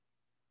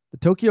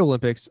Tokyo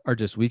Olympics are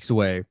just weeks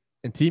away,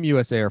 and Team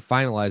USA are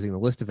finalizing the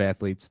list of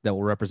athletes that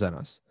will represent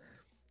us.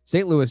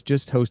 St. Louis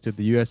just hosted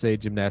the USA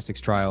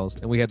Gymnastics Trials,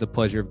 and we had the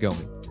pleasure of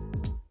going.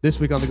 This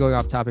week on the Going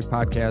Off Topic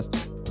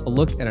podcast, a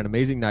look at an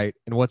amazing night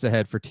and what's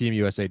ahead for Team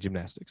USA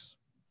Gymnastics.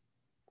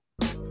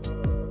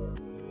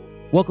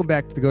 Welcome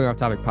back to the Going Off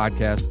Topic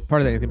podcast,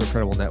 part of the Anything But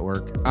Credible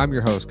Network. I'm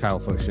your host, Kyle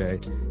Fauché.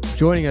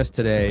 Joining us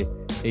today,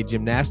 a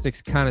gymnastics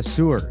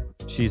connoisseur.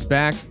 She's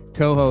back,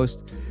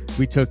 co-host.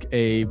 We took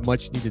a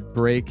much-needed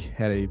break,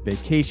 had a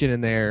vacation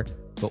in there,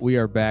 but we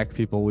are back,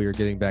 people. We are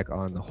getting back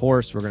on the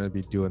horse. We're going to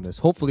be doing this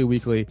hopefully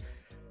weekly.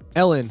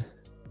 Ellen,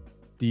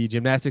 the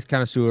gymnastics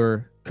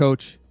connoisseur,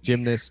 coach,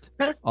 gymnast,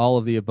 all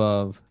of the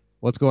above.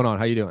 What's going on?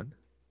 How you doing?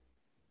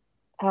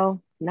 Oh,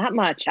 not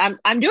much.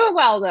 I'm doing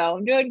well though.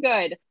 I'm doing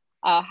good.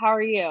 How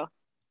are you?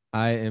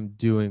 I am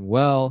doing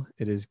well.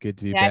 It is good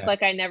to be back. Act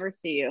like I never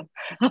see you.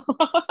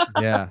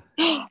 Yeah.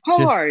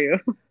 How are you?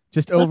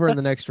 Just over in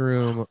the next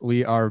room.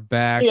 We are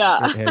back.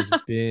 Yeah. It has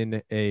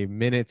been a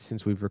minute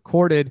since we've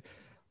recorded,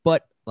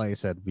 but like I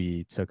said,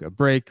 we took a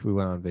break. We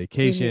went on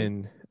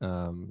vacation,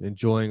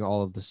 enjoying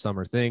all of the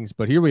summer things,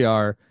 but here we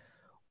are.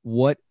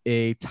 What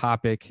a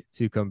topic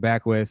to come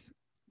back with.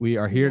 We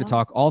are here to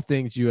talk all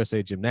things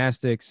USA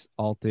Gymnastics,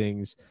 all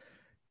things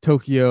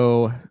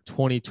Tokyo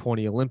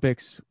 2020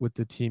 Olympics with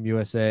the Team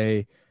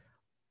USA.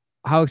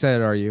 How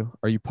excited are you?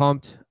 Are you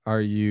pumped?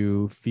 Are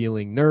you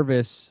feeling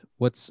nervous?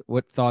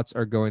 What thoughts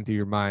are going through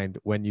your mind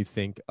when you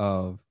think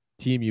of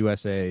Team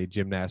USA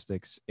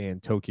Gymnastics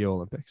and Tokyo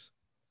Olympics?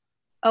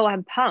 Oh,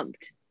 I'm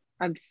pumped.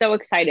 I'm so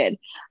excited.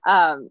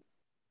 I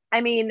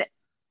mean,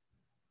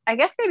 I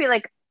guess maybe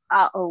like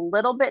a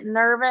little bit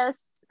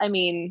nervous. I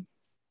mean,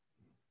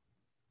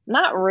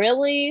 not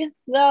really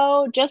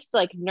though, just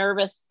like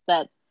nervous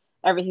that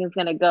everything's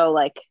going to go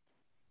like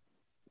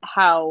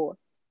how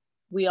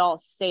we all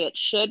say it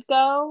should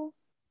go.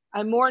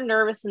 I'm more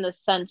nervous in the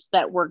sense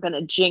that we're going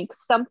to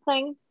jinx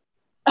something.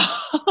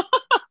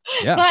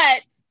 Yeah.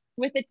 But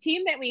with the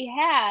team that we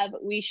have,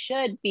 we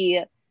should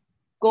be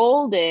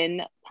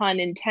golden, pun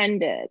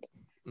intended.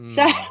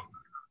 So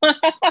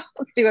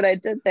let's see what I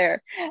did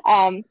there.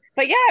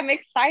 But yeah, I'm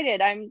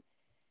excited. I'm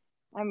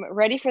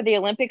ready for the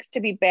Olympics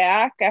to be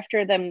back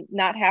after them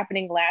not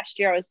happening last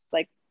year. I was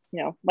like,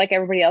 like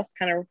everybody else,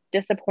 kind of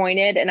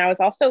disappointed. And I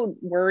was also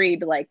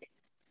worried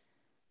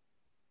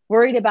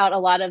about a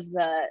lot of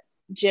the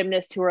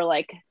gymnasts who are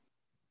like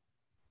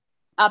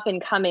up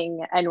and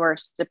coming and were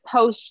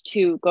supposed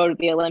to go to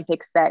the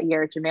Olympics that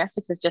year.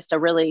 Gymnastics is just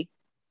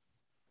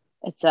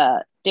it's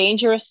a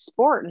dangerous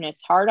sport and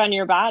it's hard on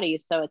your body.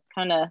 So it's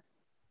kind of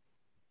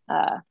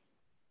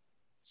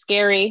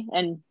scary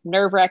and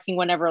nerve-wracking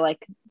whenever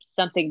like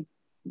something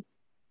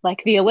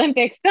like the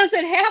Olympics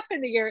doesn't happen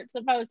the year it's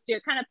supposed to.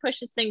 It kind of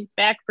pushes things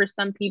back for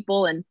some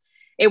people, and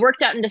it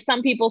worked out into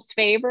some people's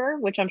favor,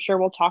 which I'm sure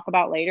we'll talk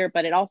about later,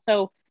 but it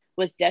also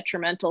was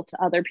detrimental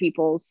to other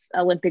people's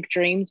Olympic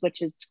dreams,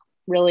 which is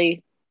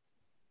really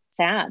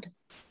sad.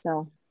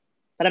 So,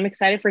 but I'm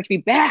excited for it to be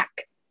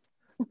back.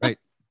 Right.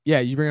 Yeah,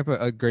 you bring up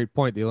a great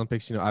point. The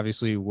Olympics,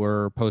 obviously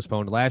were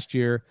postponed last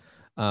year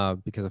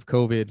because of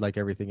COVID, like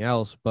everything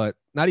else, but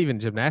not even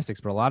gymnastics,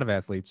 but a lot of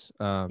athletes.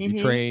 You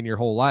train your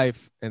whole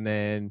life and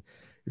then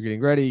you're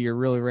getting ready, you're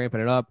really ramping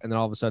it up. And then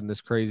all of a sudden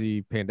this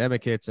crazy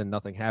pandemic hits and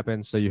nothing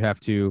happens. So you have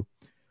to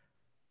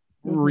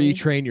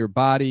retrain your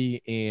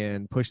body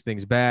and push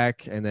things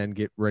back and then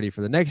get ready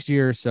for the next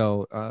year.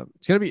 So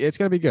it's going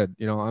to be good.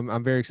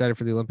 I'm very excited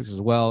for the Olympics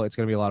as well. It's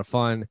going to be a lot of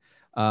fun.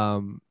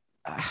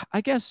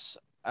 I guess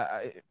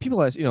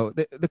people ask,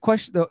 the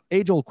question, the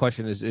age old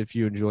question is if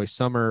you enjoy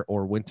summer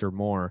or winter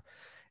more.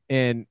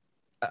 And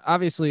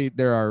obviously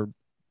there are,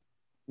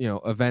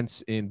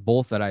 events in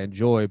both that I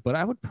enjoy, but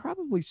I would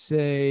probably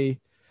say,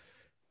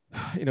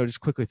 just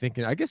quickly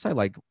thinking, I guess I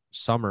like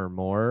summer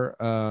more.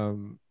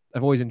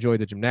 I've always enjoyed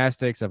the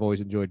gymnastics. I've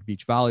always enjoyed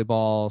beach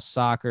volleyball,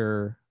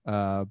 soccer,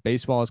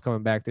 baseball is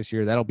coming back this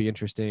year. That'll be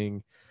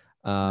interesting.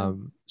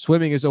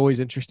 Swimming is always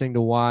interesting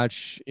to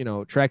watch.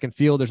 Track and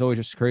field, there's always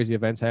just crazy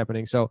events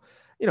happening. So,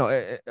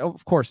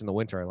 of course, in the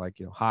winter, I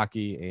like,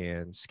 hockey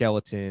and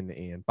skeleton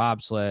and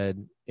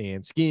bobsled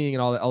and skiing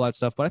and all that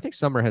stuff. But I think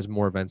summer has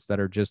more events that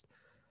are just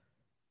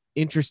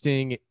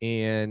interesting.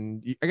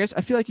 And I guess I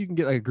feel like you can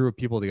get like a group of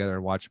people together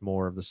and watch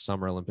more of the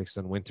Summer Olympics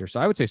than winter. So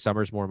I would say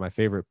summer is more my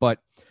favorite. But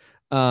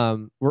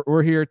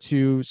we're here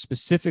to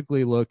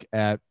specifically look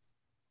at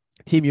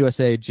Team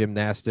USA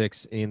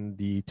Gymnastics in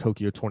the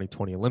Tokyo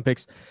 2020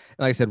 Olympics. And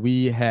like I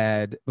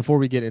said, before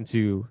we get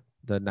into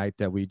the night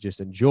that we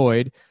just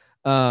enjoyed,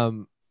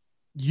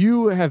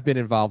 you have been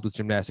involved with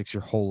gymnastics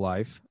your whole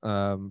life,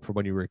 from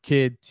when you were a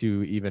kid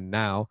to even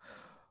now.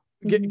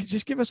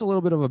 Just give us a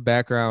little bit of a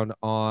background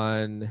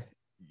on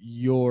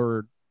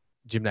your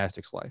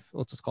gymnastics life.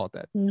 Let's just call it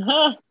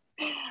that.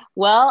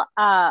 Well,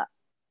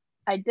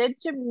 I did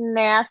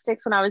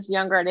gymnastics when I was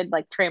younger. I did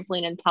like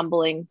trampoline and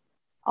tumbling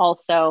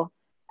also.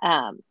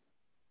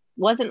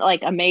 Wasn't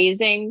like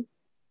amazing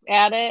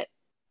at it,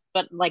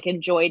 but like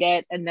enjoyed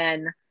it. And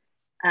then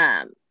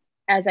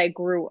as I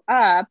grew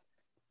up,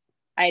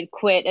 I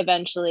quit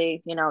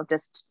eventually,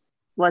 just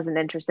wasn't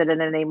interested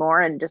in it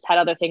anymore and just had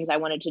other things I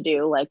wanted to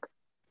do, like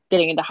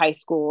getting into high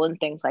school and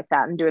things like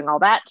that and doing all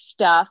that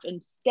stuff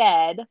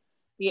instead.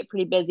 We get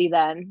pretty busy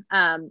then.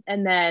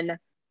 And then,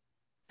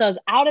 so I was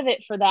out of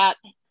it for that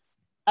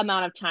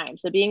amount of time.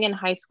 So being in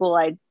high school,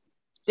 I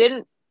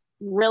didn't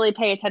really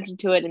pay attention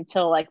to it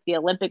until like the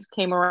Olympics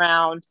came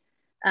around.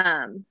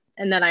 And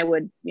then I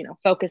would,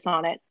 focus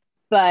on it.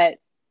 But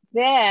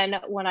then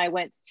when I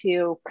went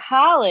to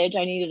college,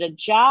 I needed a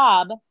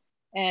job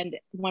and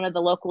one of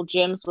the local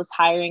gyms was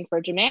hiring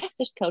for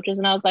gymnastics coaches.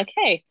 And I was like,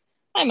 hey,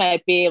 I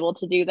might be able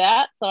to do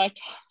that. So I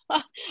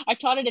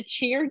taught at a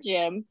cheer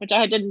gym, which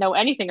I didn't know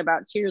anything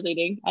about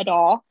cheerleading at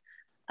all.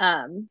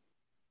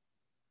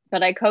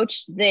 But I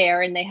coached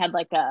there and they had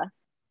like a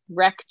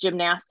rec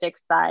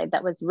gymnastics side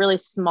that was really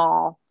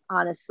small.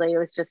 Honestly, it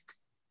was just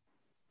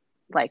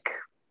like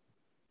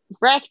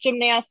rec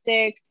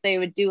gymnastics. They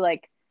would do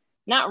like,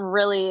 not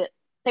really,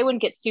 they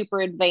wouldn't get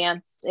super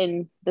advanced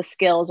in the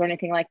skills or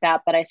anything like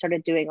that. But I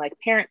started doing like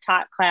parent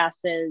taught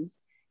classes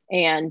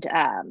and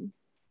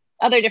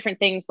other different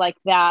things like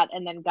that.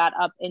 And then got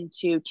up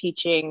into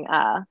teaching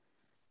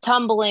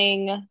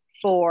tumbling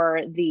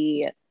for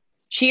the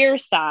cheer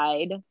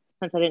side,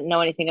 since I didn't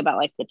know anything about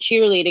like the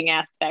cheerleading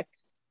aspect.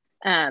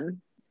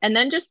 And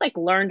then just like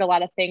learned a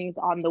lot of things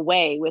on the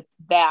way with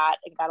that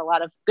and got a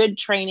lot of good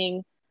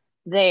training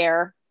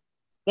there.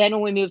 Then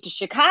when we moved to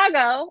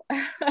Chicago,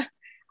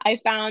 I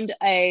found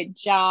a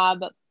job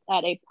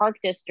at a park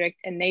district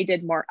and they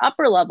did more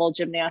upper level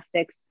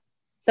gymnastics.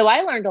 So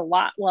I learned a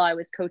lot while I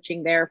was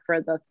coaching there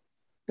for the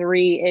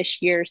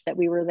 3-ish years that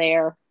we were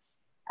there.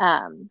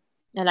 And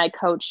I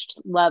coached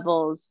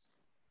levels,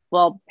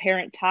 well,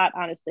 parent taught,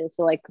 honestly.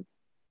 So like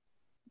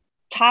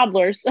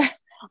toddlers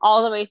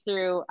all the way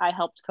through. I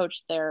helped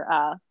coach their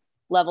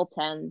level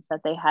 10s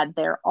that they had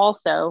there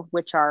also,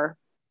 which are,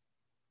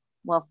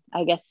 well,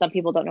 I guess some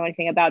people don't know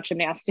anything about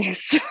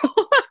gymnastics.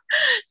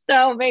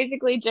 So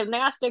basically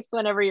gymnastics,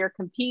 whenever you're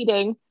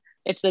competing,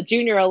 it's the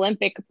Junior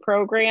Olympic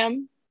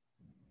program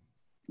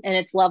and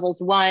it's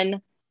levels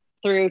 1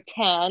 through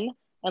 10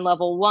 and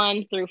level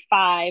 1 through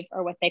 5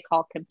 are what they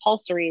call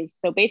compulsories.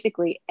 So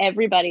basically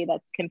everybody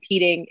that's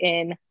competing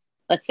in,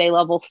 let's say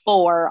level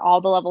 4,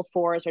 all the level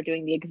 4s are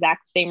doing the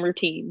exact same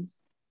routines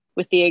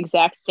with the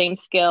exact same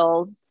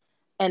skills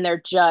and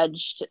they're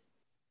judged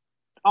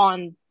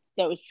on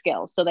those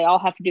skills. So they all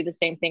have to do the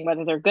same thing,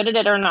 whether they're good at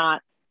it or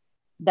not.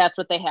 That's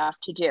what they have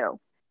to do.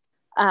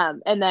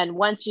 And then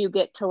once you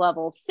get to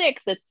level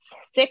 6, it's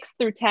 6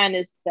 through 10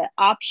 is the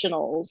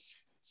optionals.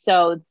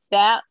 So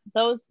that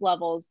those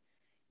levels,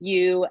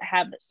 you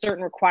have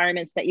certain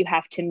requirements that you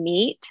have to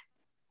meet,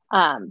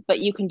 but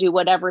you can do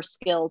whatever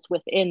skills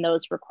within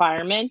those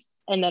requirements.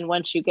 And then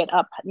once you get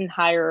up in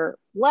higher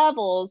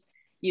levels,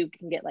 you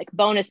can get like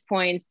bonus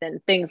points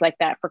and things like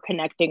that for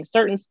connecting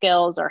certain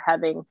skills or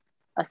having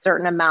a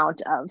certain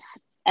amount of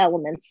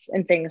elements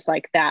and things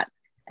like that.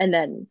 And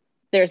then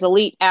there's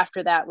elite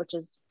after that, which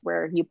is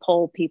where you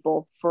pull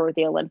people for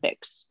the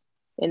Olympics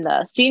in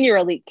the senior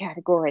elite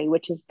category,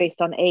 which is based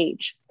on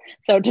age.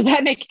 So does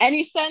that make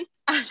any sense?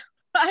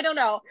 I don't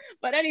know.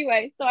 But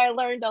anyway, so I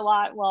learned a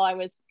lot while I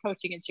was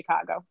coaching in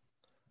Chicago.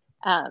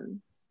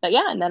 But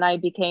yeah, and then I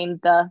became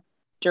the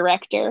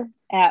director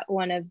at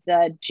one of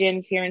the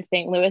gyms here in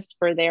St. Louis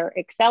for their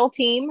Excel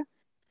team.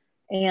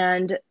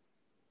 And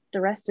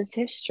the rest is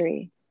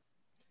history,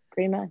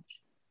 pretty much.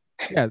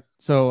 Yeah.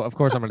 So of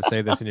course I'm going to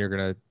say this and you're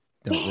going to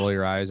don't roll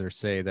your eyes or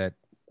say that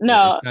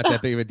No, it's not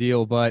that big of a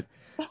deal, but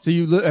so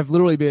you have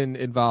literally been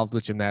involved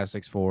with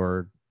gymnastics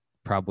for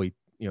probably,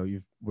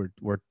 we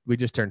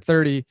just turned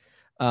 30.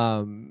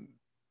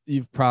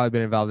 You've probably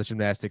been involved with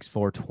gymnastics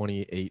for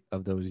 28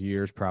 of those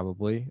years,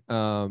 probably.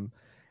 And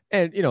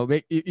you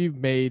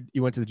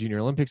went to the Junior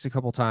Olympics a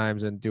couple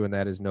times, and doing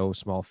that is no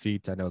small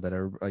feat. I know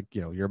that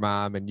your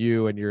mom and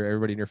you and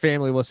everybody in your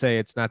family will say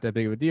it's not that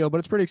big of a deal, but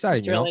it's pretty exciting.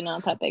 It's really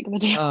not that big of a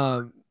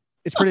deal.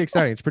 It's pretty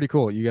exciting. It's pretty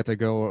cool. You get to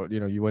go,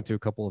 you went to a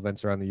couple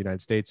events around the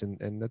United States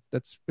and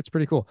it's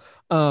pretty cool.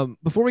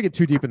 Before we get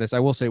too deep in this, I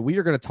will say we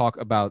are going to talk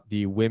about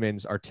the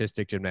women's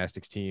artistic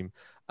gymnastics team.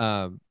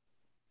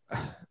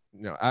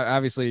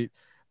 Obviously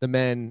the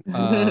men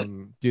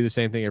do the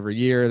same thing every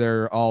year.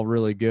 They're all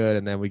really good.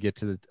 And then we get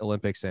to the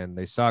Olympics and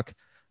they suck.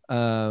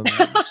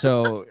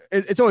 So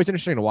it's always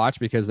interesting to watch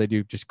because they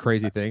do just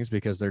crazy things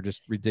because they're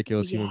just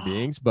ridiculous human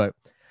beings. But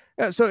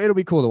so it'll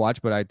be cool to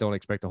watch, but I don't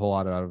expect a whole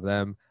lot out of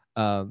them.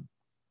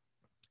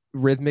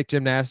 Rhythmic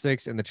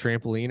gymnastics and the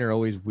trampoline are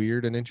always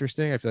weird and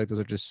interesting. I feel like those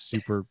are just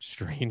super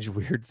strange,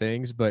 weird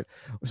things. But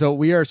so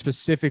we are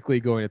specifically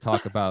going to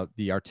talk about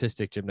the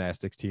artistic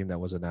gymnastics team that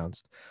was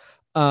announced.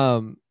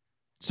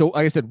 So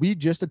like I said, we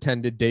just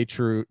attended day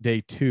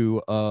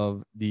 2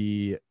 of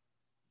the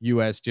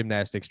US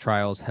Gymnastics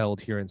Trials held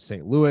here in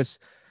St. Louis,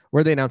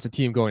 where they announced a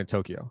team going to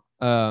Tokyo.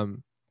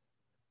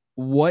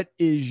 What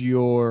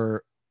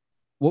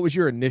was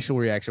your initial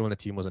reaction when the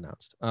team was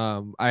announced?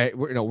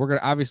 We're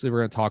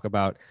gonna talk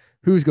about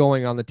who's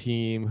going on the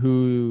team,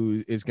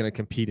 who is going to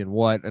compete in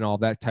what, and all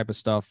that type of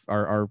stuff.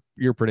 Are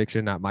your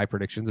prediction, not my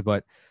predictions,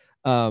 but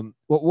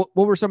What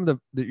were some of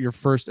your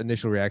first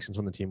initial reactions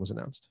when the team was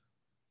announced?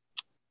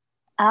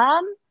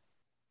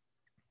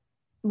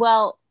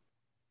 Well,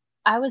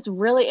 I was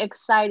really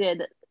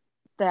excited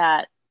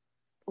that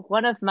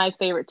one of my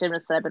favorite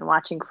gymnasts that I've been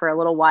watching for a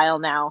little while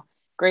now,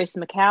 Grace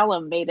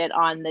McCallum, made it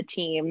on the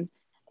team.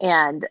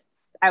 And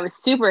I was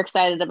super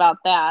excited about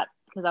that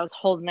because I was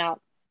holding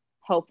out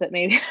hope that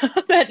maybe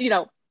that,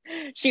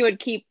 she would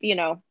keep,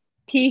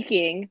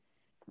 peaking,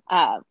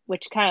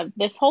 which kind of,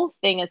 this whole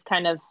thing is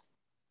kind of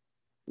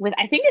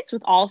I think it's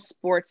with all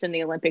sports in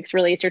the Olympics,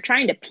 really, it's you're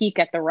trying to peak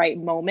at the right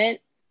moment.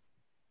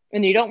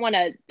 And you don't want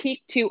to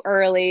peak too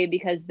early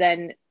because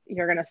then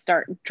you're going to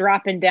start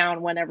dropping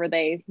down whenever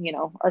they,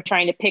 are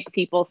trying to pick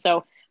people.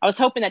 So I was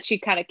hoping that she'd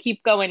kind of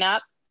keep going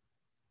up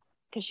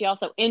because she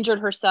also injured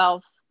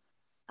herself.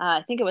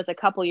 I think it was a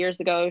couple years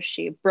ago.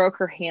 She broke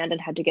her hand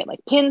and had to get like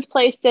pins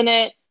placed in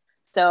it.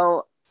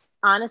 So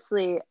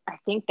honestly, I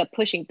think the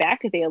pushing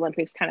back to the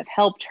Olympics kind of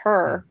helped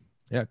her.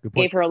 Yeah, good point.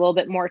 Gave her a little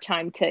bit more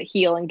time to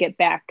heal and get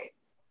back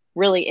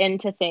really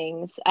into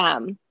things.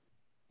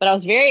 But I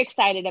was very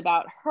excited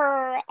about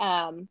her.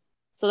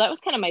 So that was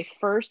kind of my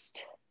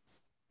first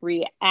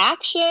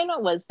reaction,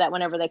 was that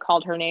whenever they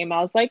called her name,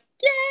 I was like,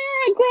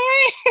 yeah,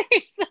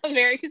 great. So I'm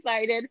very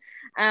excited.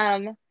 I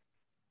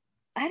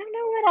don't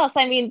know what else.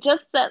 I mean,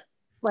 just that,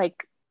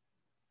 like,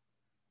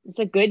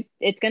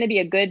 it's going to be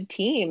a good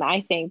team.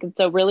 I think it's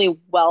a really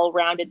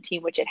well-rounded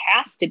team, which it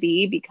has to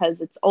be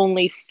because it's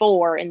only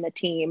 4 in the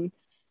team,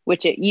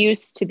 which it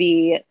used to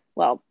be,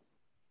 well,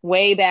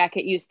 way back,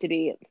 it used to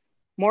be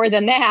more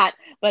than that,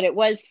 but it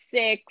was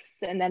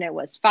 6 and then it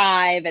was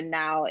 5 and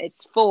now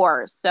it's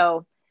 4.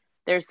 So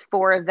there's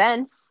 4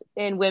 events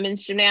in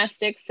women's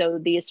gymnastics. So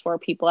these 4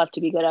 people have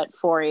to be good at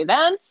 4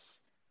 events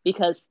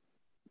because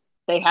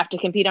they have to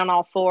compete on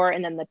all 4.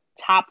 And then the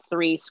top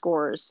 3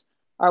 scores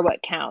are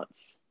what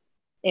counts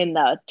in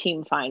the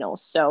team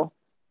finals. So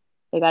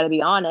they got to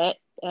be on it.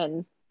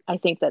 And I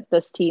think that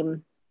this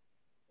team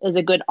is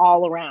a good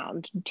all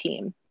around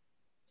team.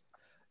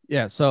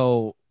 Yeah.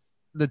 So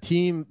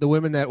the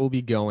women that will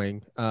be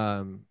going,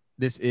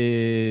 this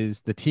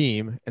is the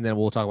team, and then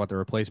we'll talk about the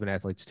replacement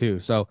athletes too.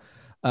 So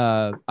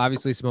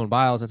obviously Simone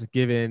Biles, that's a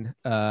given.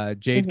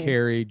 Jade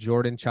Carey,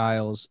 Jordan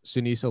Childs,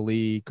 Sunisa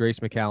Lee, Grace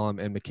McCallum,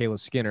 and Michaela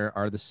Skinner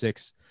are the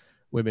 6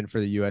 women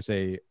for the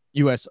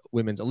US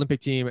women's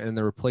Olympic team. And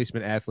the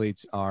replacement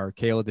athletes are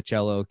Kayla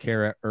DiCello,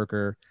 Kara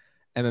Urker,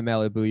 Emma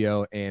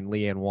Malabuyo, and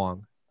Leanne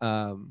Wong.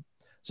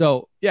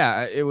 So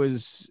yeah, it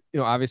was,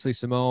 obviously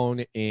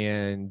Simone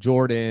and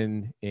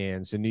Jordan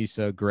and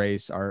Sunisa,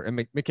 Grace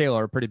and Michaela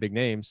are pretty big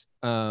names.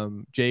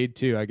 Jade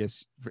too, I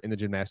guess, in the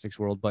gymnastics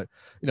world, but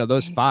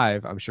those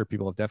 5, I'm sure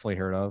people have definitely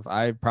heard of.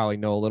 I probably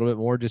know a little bit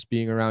more just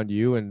being around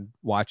you and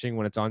watching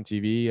when it's on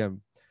TV,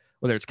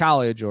 whether it's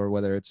college or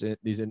whether it's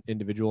these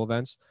individual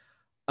events.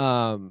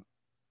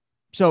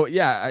 So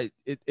yeah,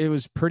 it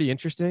was pretty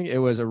interesting. It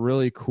was a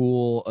really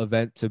cool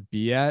event to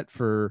be at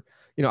for,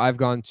 I've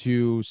gone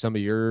to some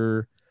of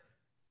your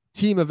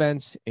team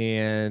events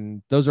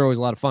and those are always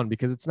a lot of fun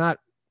because it's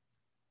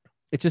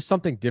just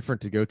something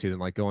different to go to than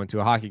like going to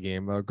a hockey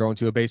game or going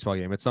to a baseball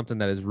game. It's something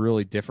that is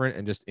really different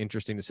and just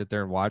interesting to sit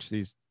there and watch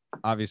these.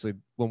 Obviously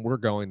when we're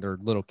going, they're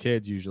little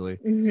kids usually.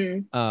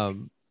 And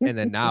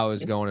then now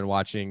is going and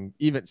watching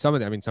even some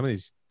of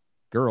these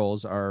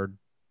girls are,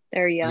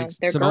 they're young.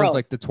 They're Simone's girls.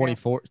 like the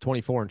 24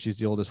 and she's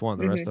the oldest one.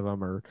 The rest of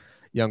them are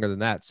younger than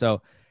that.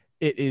 So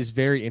it is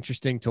very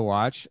interesting to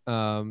watch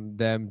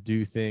them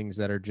do things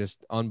that are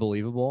just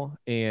unbelievable.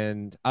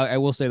 And I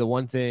will say the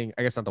one thing,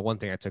 I guess not the one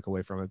thing I took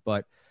away from it,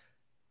 but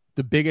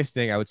the biggest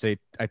thing I would say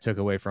I took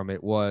away from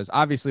it was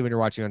obviously when you're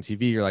watching on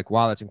TV, you're like,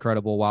 wow, that's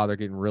incredible. Wow, they're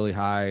getting really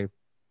high.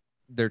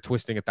 They're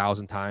twisting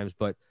 1,000 times,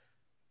 but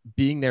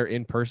being there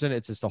in person,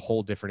 it's just a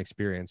whole different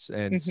experience.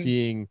 And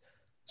seeing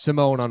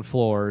Simone on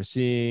floor,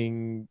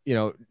 seeing,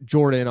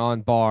 Jordan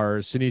on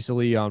bars, Sunisa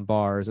Lee on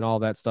bars and all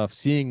that stuff,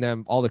 seeing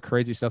them, all the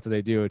crazy stuff that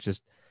they do.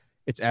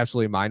 It's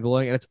absolutely mind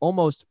blowing. And it's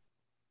almost,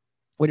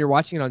 when you're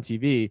watching it on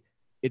TV,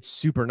 it's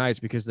super nice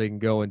because they can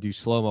go and do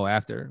slow-mo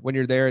after. When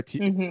you're there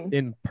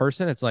in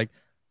person, it's like,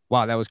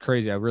 wow, that was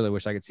crazy. I really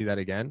wish I could see that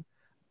again.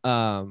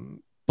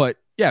 But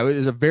yeah, it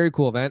was a very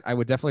cool event. I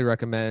would definitely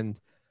recommend.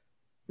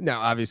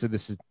 Now, obviously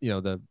this is,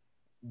 the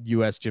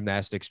US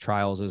Gymnastics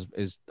Trials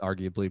is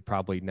arguably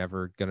probably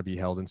never going to be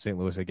held in St.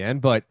 Louis again.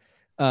 But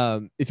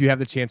if you have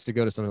the chance to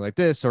go to something like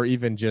this, or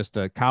even just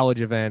a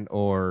college event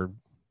or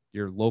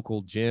your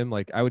local gym,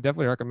 like I would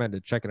definitely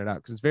recommend checking it out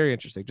because it's very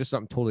interesting. Just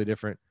something totally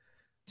different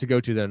to go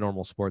to than a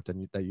normal sport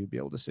that you'd be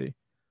able to see.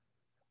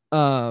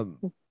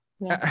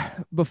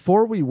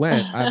 Before we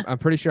went, I'm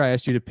pretty sure I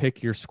asked you to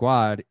pick your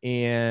squad,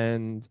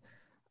 and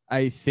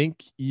I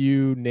think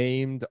you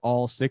named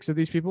all 6 of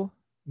these people.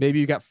 Maybe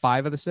you got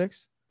 5 of the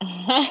 6.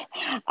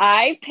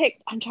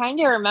 I'm trying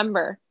to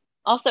remember.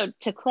 Also,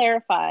 to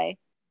clarify,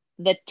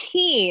 the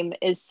team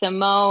is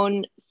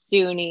Simone,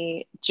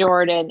 Suni,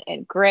 Jordan,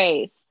 and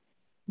Grace.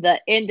 The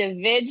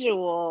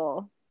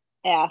individual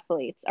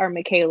athletes are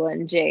Michaela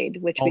and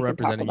Jade, which all we can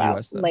talk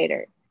about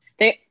later.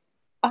 They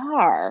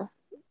are.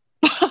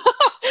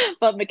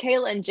 But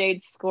Michaela and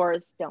Jade's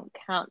scores don't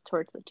count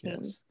towards the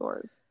team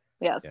scores.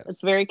 Yes,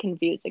 it's very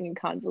confusing and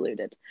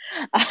convoluted.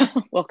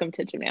 Welcome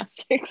to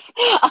gymnastics.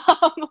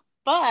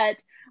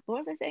 But what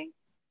was I saying?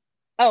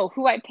 Oh,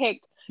 who I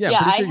picked. Yeah,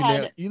 I'm pretty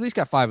sure you at least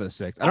got 5 of the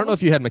 6. I don't know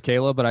if you had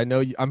Michaela, but I know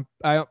you.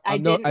 I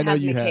know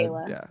you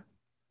Michaela. had. Yeah,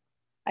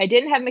 I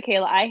didn't have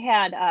Michaela. I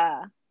had.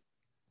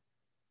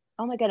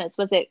 Oh my goodness,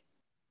 was it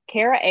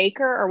Kara Aker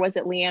or was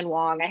it Leanne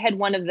Wong? I had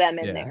one of them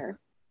in there.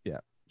 Yeah.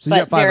 So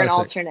you got 5 they're out an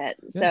of 6. alternate.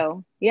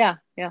 So yeah.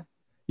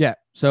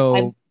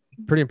 So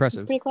pretty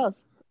impressive. Pretty close.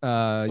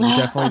 You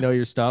definitely know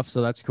your stuff,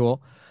 so that's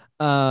cool.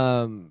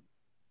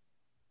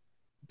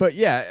 But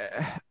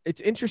yeah,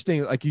 it's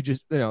interesting. Like you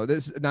just,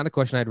 this is not a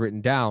question I had written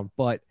down,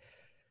 but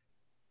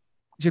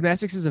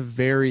gymnastics is a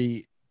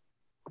very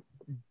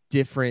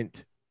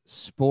different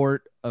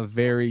sport, a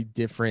very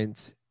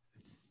different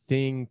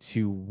thing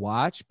to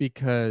watch,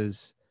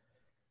 because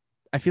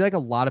I feel like a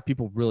lot of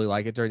people really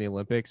like it during the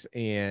Olympics,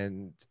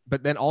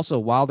 but then also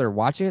while they're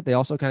watching it, they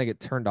also kind of get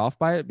turned off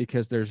by it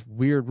because there's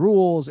weird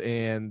rules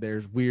and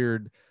there's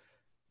weird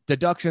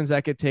deductions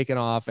that get taken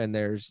off, and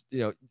there's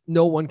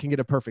no one can get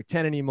a perfect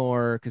 10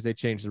 anymore because they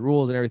changed the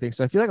rules and everything.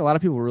 So I feel like a lot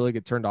of people really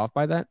get turned off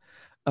by that.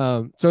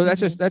 So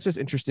that's just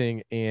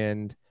interesting,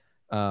 and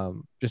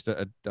just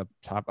a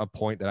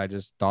point that I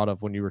just thought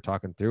of when you were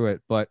talking through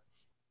it. But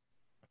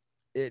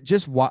it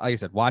just, like I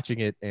said, watching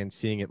it and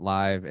seeing it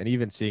live and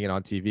even seeing it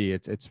on TV,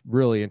 it's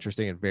really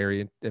interesting and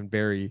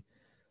very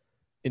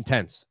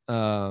intense.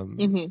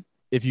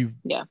 If you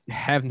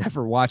have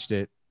never watched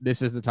it,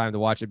 this is the time to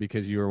watch it,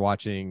 because you are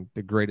watching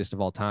the greatest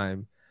of all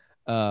time,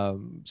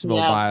 Simone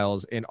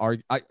Biles, and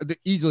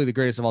easily the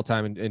greatest of all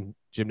time in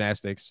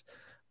gymnastics.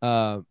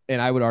 And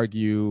I would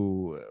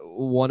argue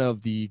one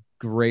of the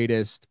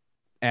greatest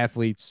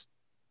athletes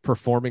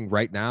performing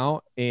right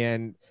now.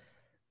 And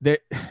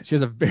she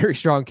has a very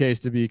strong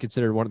case to be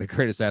considered one of the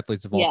greatest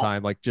athletes of all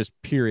time, like just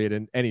period,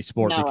 in any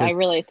sport. No, I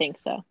really think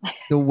so.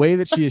 The way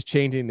that she is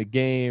changing the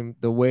game,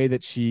 the way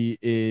that she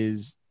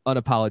is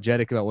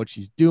unapologetic about what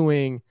she's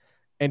doing,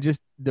 and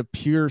just the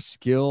pure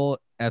skill,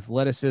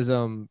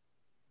 athleticism,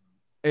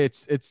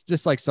 it's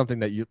just like something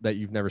that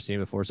you've never seen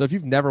before. So if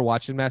you've never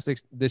watched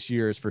gymnastics, this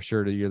year is for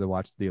sure the year to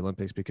watch the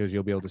Olympics, because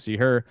you'll be able to see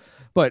her,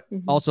 but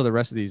also the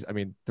rest of these. I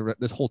mean,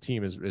 this whole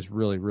team is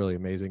really, really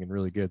amazing and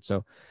really good.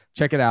 So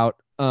check it out.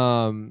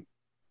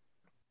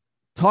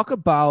 Talk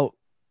about.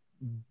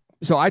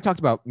 So I talked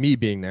about me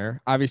being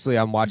there. Obviously,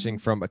 I'm watching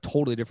from a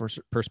totally different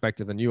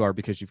perspective than you are,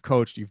 because you've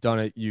coached, you've done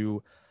it,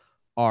 you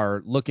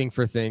are looking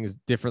for things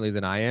differently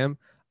than I am.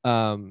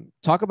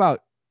 Talk about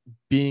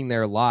being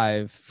there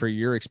live for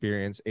your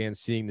experience and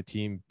seeing the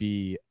team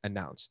be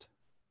announced.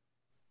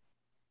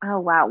 Oh,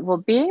 wow. Well,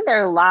 being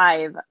there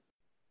live,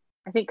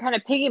 I think kind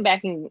of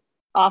piggybacking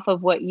off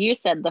of what you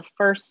said, the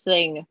first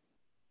thing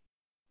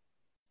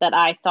that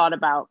I thought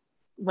about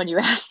when you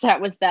asked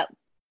that was that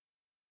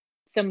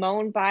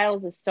Simone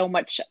Biles is so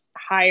much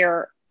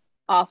higher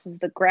off of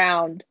the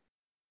ground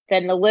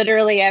than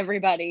literally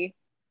everybody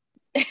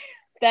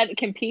that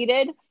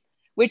competed,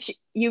 which it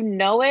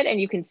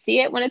and you can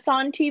see it when it's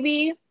on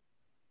TV,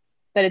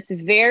 but it's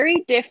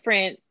very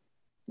different,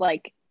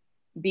 like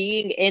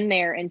being in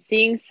there and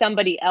seeing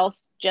somebody else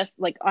just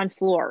like on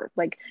floor,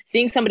 like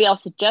seeing somebody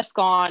else had just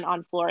gone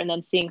on floor and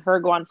then seeing her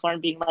go on floor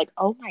and being like,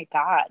 oh my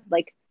God,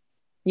 like,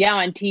 yeah,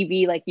 on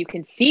TV, like you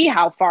can see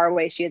how far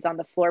away she is on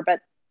the floor, but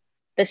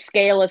the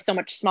scale is so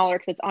much smaller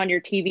because it's on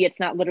your TV. It's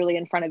not literally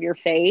in front of your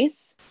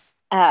face.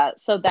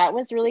 So that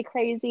was really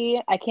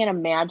crazy. I can't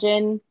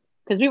imagine,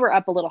 because we were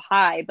up a little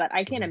high, but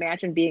I can't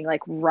imagine being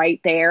like right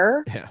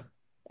there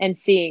and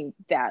seeing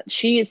that.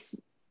 She's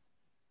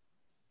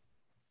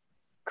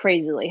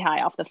crazily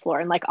high off the floor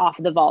and like off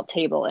the vault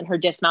table, and her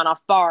dismount off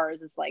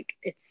bars is like,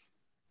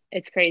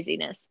 it's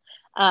craziness.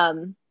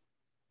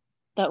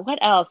 But what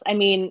else? I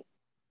mean,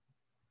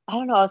 I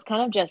don't know. I was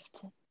kind of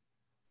just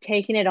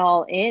taking it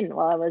all in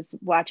while I was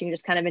watching,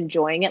 just kind of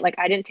enjoying it. Like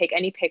I didn't take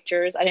any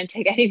pictures. I didn't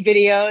take any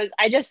videos.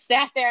 I just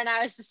sat there and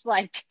I was just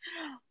like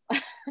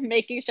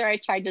making sure I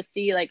tried to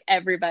see like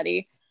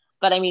everybody.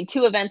 But I mean,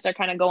 2 events are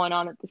kind of going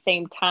on at the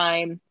same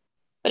time,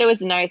 but it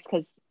was nice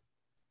because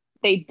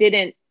they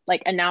didn't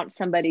like announce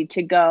somebody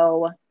to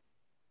go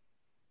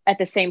at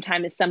the same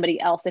time as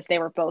somebody else if they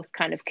were both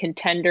kind of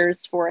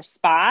contenders for a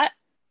spot,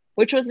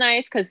 which was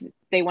nice because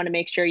they want to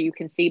make sure you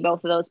can see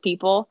both of those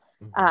people.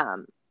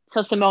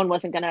 So Simone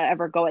wasn't going to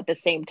ever go at the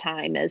same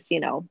time as,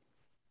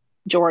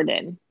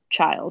 Jordan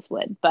Childs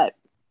would. But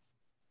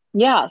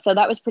yeah, so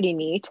that was pretty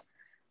neat.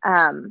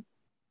 But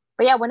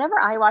yeah, whenever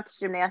I watch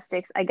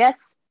gymnastics, I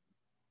guess,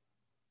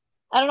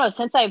 I don't know,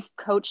 since I've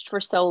coached for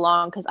so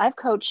long, because I've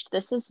coached,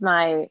 this is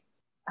my,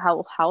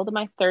 how old am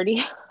I?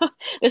 30?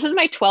 This is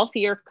my 12th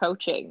year of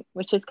coaching,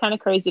 which is kind of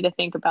crazy to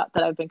think about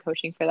that I've been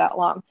coaching for that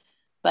long.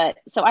 But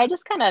so I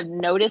just kind of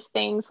notice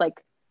things like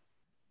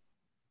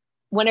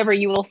whenever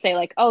you will say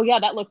like, oh yeah,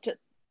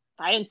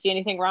 I didn't see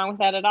anything wrong with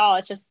that at all.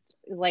 It's just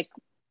like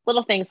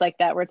little things like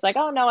that where it's like,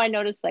 oh no, I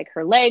noticed like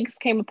her legs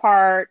came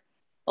apart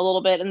a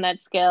little bit in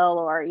that skill,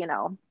 or,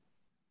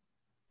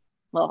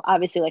 well,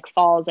 obviously like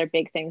falls are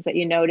big things that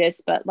you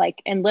notice, but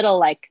like, and little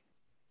like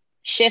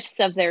shifts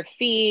of their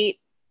feet,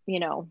 you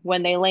know,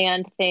 when they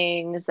land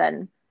things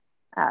and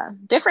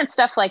different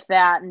stuff like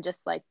that. And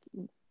just like,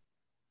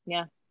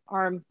 yeah,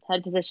 arm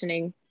head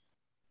positioning.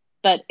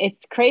 But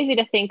it's crazy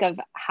to think of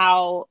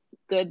how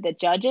good the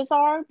judges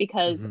are,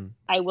 because Mm-hmm.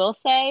 I will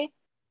say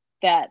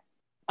that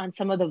on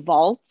some of the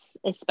vaults,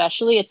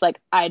 especially, it's like,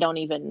 I don't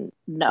even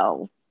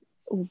know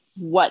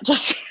what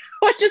just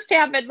what just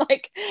happened.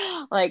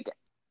 Like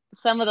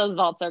some of those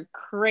vaults are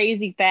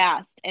crazy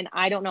fast, and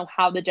I don't know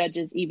how the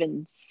judges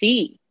even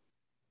see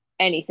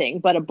anything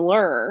but a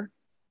blur,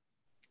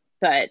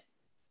 but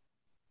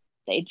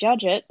they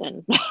judge it,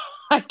 and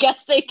I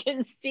guess they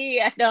can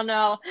see. I don't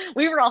know.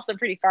 We were also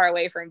pretty far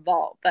away from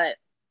vault, but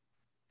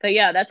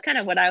yeah, that's kind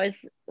of what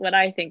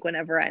I think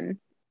whenever I'm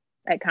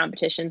at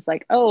competitions,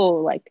 like,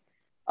 oh,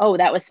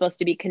 that was supposed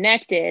to be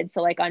connected.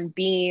 So like on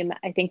beam,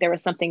 I think there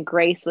was something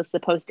Grace was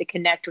supposed to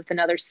connect with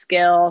another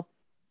skill.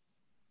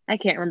 I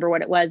can't remember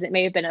what it was. It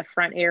may have been a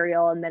front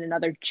aerial and then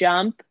another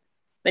jump,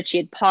 but she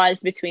had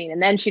paused between,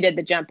 and then she did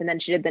the jump, and then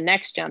she did the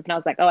next jump. And I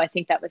was like, oh, I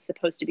think that was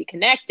supposed to be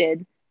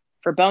connected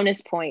for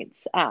bonus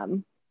points.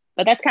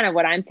 But that's kind of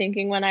what I'm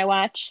thinking when I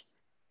watch.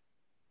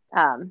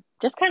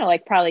 Just kind of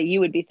like probably you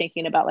would be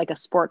thinking about like a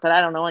sport that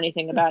I don't know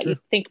anything about. True. You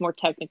think more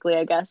technically,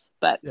 I guess,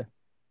 Yeah.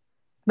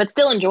 but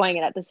still enjoying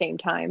it at the same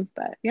time.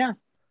 But Yeah,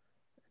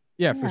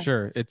 for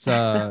sure. It's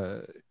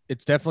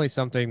definitely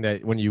something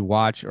that when you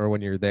watch or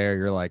when you're there,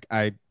 you're like,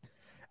 I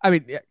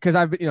mean, because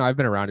I've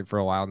been around it for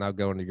a while now,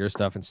 going to your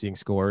stuff and seeing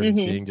scores and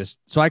Mm-hmm. seeing just,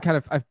 so I kind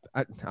of,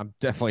 I'm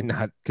definitely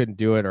not, couldn't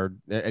do it or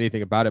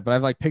anything about it, but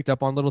I've like picked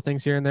up on little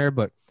things here and there.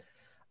 But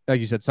like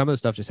you said, some of the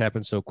stuff just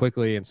happens so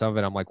quickly, and some of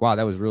it I'm like, wow,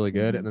 that was really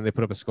good. Mm-hmm. And then they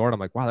put up a score and I'm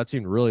like, wow, that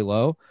seemed really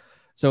low.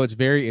 So it's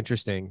very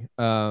interesting.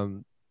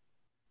 And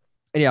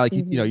yeah, like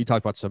Mm-hmm. you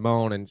talked about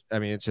Simone, and I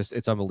mean,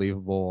 it's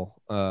unbelievable.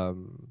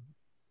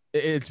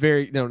 It's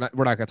very, we're not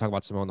going to talk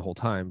about Simone the whole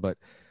time, but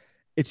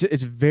it's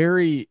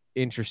very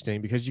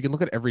interesting because you can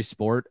look at every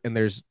sport and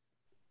there's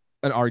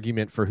an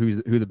argument for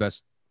who the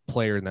best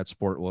player in that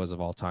sport was of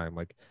all time,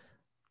 like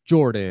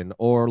Jordan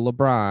or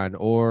LeBron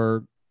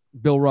or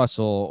Bill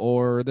Russell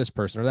or this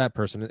person or that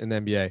person in the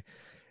NBA.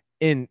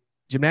 In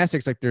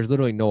gymnastics, like there's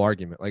literally no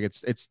argument. Like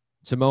it's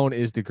Simone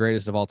is the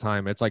greatest of all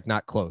time. It's like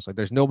not close. Like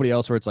there's nobody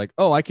else where it's like,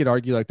 oh, I could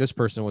argue like this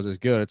person was as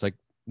good. It's like,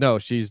 no,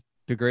 she's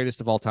the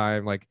greatest of all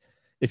time. Like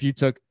if you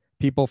took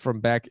people from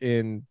back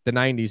in the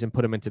 90s and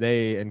put them in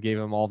today and gave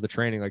them all the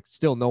training, like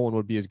still no one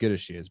would be as good as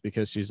she is,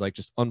 because she's like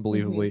just Mm-hmm.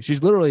 unbelievably, she's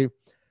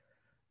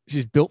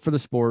built for the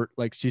sport.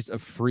 Like she's a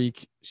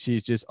freak.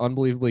 She's just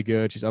unbelievably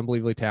good. She's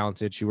unbelievably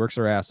talented. She works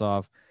her ass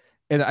off.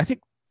 And I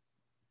think,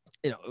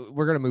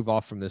 we're going to move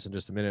off from this in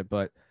just a minute,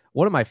 but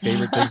one of my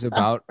favorite things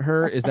about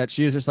her is that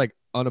she is just like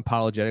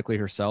unapologetically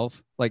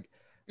herself. Like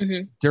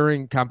Mm-hmm.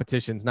 during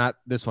competitions, not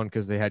this one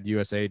because they had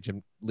USA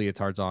gym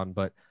leotards on,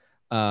 but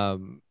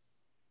um,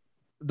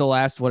 the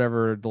last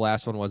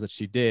one was that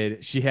she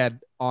did, she had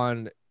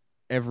on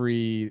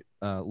every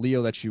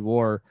Leo that she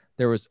wore,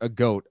 there was a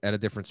goat at a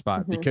different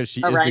spot Mm-hmm. because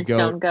she A is the goat.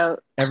 rhinestone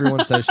goat.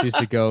 Everyone says she's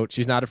the goat.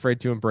 She's not afraid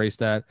to embrace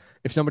that.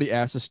 If somebody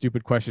asks a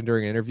stupid question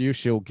during an interview,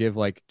 she'll give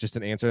like just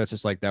an answer that's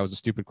just like, that was a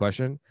stupid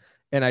question.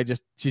 And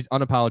she's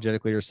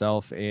unapologetically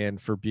herself. And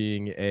for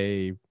being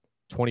a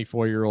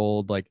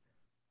 24-year-old, like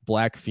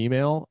black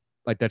female,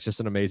 like that's just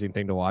an amazing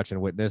thing to watch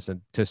and witness,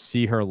 and to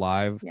see her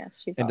live Yeah,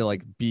 she's and to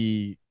like awesome.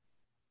 be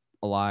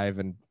alive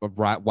and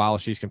while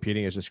she's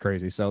competing is just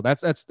crazy. So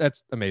that's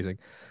amazing.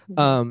 Mm-hmm.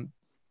 Um,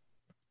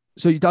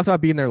 so you talked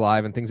about being there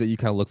live and things that you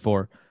kind of look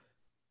for.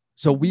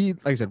 So Mm-hmm.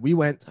 like I said, we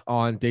went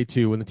on day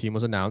 2 when the team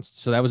was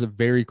announced. So that was a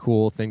very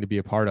cool thing to be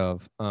a part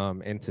of.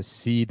 And to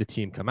see the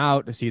team come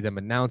out, to see them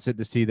announce it,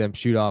 to see them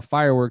shoot off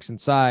fireworks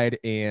inside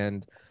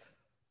and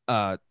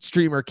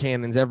streamer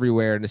cannons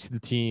everywhere, and to see the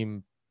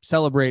team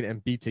celebrate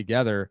and be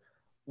together.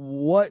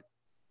 What,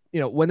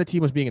 when the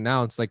team was being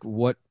announced, like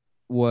what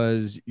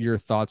was your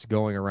thoughts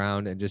going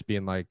around and just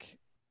being like,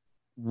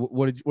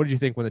 what did you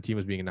think when the team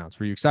was being announced?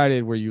 Were you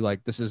excited? Were you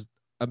like, this is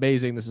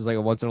amazing, this is like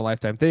a once in a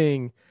lifetime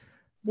thing?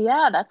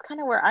 Yeah, that's kind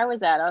of where I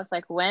was at. I was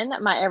like, when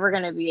am I ever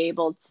going to be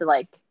able to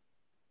like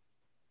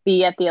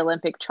be at the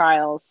Olympic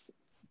trials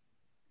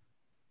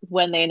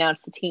when they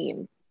announced the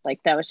team? Like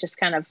that was just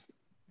kind of,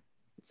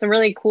 it's a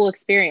really cool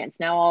experience.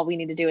 Now all we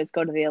need to do is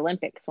go to the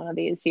Olympics one of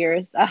these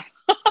years.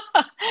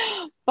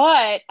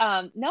 But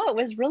no, it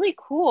was really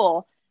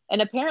cool.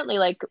 And apparently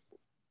like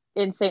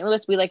in St.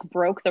 Louis, we like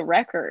broke the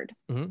record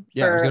Mm-hmm.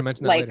 Yeah, I was gonna for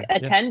mention that like later. Yeah.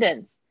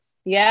 attendance.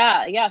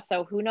 Yeah, yeah.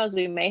 So who knows?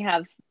 We may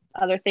have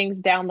other things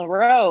down the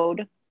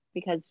road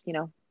because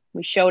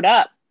we showed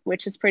up,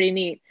 which is pretty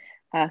neat.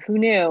 Who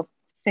knew?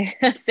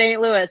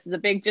 St. Louis is a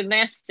big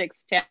gymnastics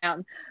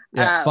town.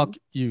 Yeah, fuck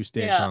you,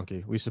 Stan Yeah.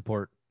 Kroenke. We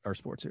support our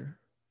sports here.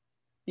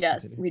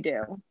 Yes, Continue. we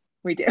do.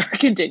 We do.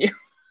 Continue.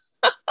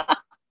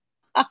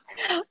 Uh,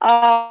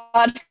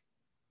 I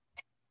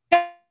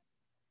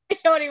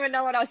don't even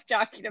know what I was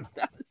talking about.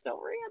 That was so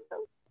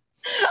random.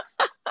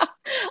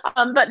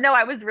 But no,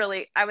 I was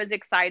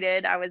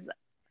excited.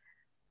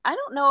 I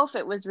don't know if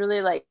it was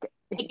really like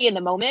in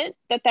the moment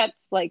that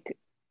that's like,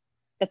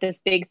 that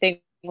this big thing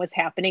was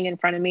happening in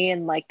front of me,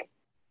 and like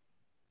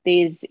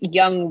these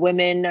young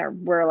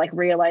women were like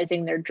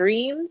realizing their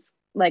dreams.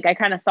 Like I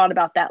kind of thought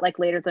about that like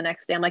later the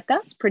next day. I'm like,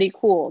 that's pretty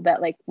cool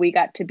that like we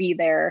got to be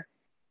there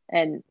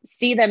and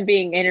see them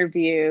being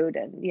interviewed,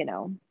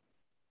 and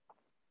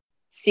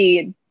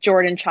see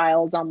Jordan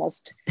Childs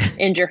almost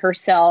injure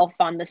herself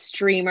on the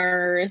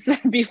streamers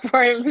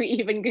before we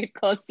even get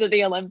close to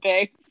the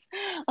Olympics.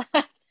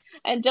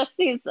 And just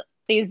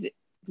these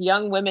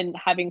young women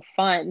having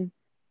fun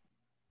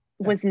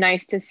was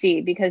nice to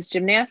see, because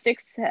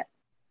gymnastics,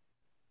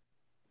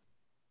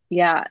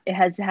 it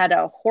has had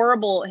a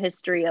horrible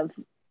history of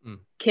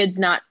kids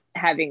not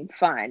having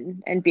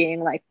fun and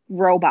being like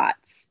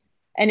robots.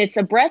 And it's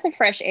a breath of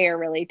fresh air,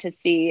 really, to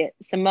see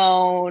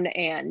Simone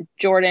and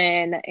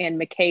Jordan and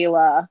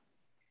Michaela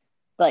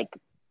like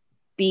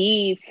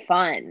be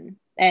fun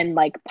and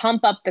like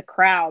pump up the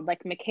crowd.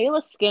 Like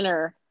Michaela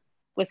Skinner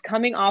was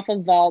coming off a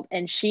vault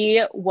and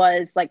she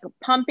was like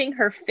pumping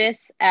her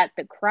fists at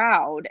the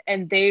crowd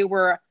and they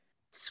were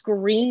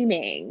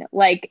screaming.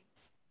 Like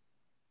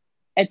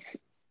that's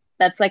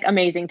like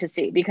amazing to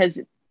see,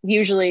 because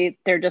usually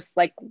they're just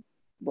like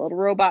little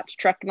robots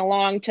trucking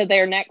along to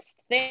their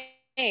next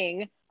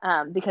thing,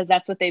 because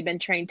that's what they've been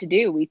trained to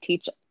do. We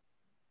teach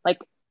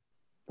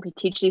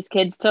these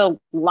kids to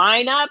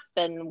line up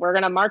and we're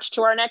going to march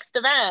to our next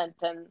event,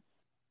 and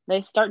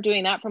they start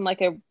doing that from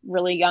like a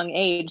really young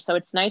age. So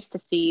it's nice to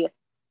see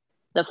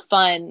the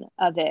fun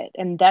of it.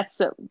 And that's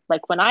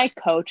like when I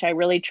coach, I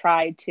really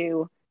try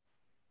to,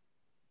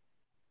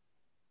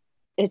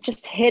 it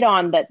just hit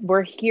on that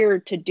we're here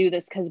to do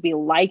this because we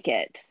like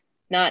it,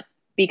 not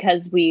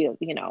because we,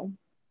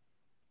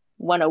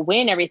 want to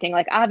win everything.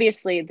 Like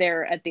obviously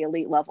they're at the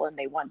elite level and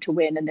they want to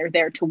win and they're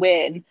there to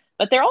win,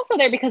 but they're also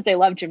there because they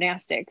love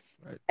gymnastics.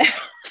 Right.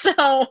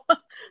 So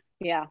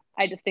yeah,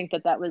 I just think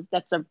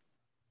that's a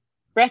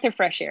breath of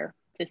fresh air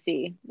to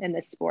see in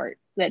this sport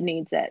that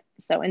needs it.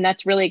 So, and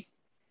that's really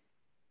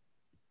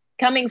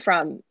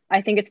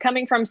I think it's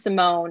coming from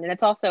Simone, and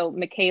it's also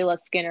Michaela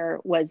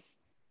Skinner was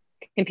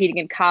competing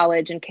in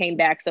college and came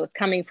back. So it's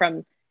coming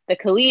from the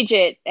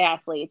collegiate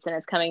athletes, and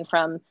it's coming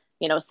from,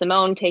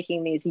 Simone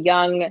taking these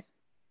young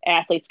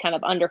athletes kind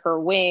of under her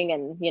wing,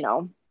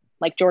 and,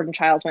 like Jordan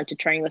Childs went to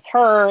train with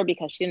her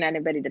because she didn't have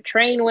anybody to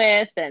train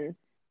with. And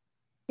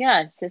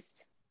yeah,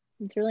 it's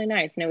really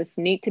nice. And it was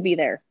neat to be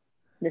there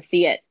to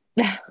see it.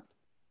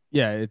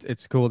 Yeah,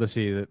 it's cool to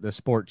see the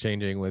sport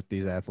changing with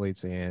these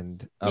athletes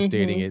and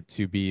updating it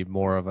to be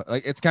more of a,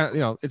 like, it's kind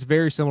of, it's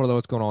very similar to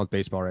what's going on with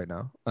baseball right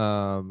now.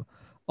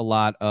 A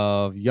lot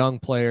of young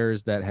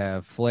players that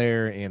have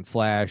flair and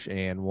flash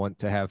and want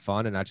to have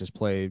fun and not just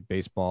play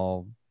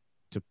baseball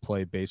to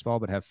play baseball,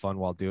 but have fun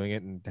while doing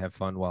it and have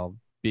fun while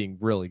being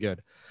really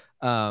good.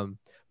 But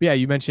yeah,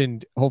 you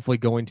mentioned hopefully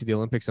going to the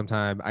Olympics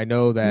sometime. I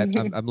know that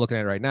I'm looking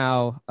at it right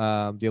now.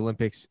 The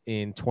Olympics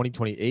in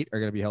 2028 are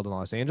going to be held in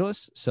Los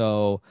Angeles.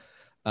 So,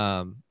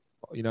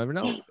 you never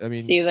know. I mean,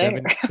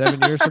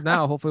 7 years from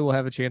now, hopefully we'll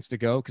have a chance to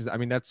go. Cause I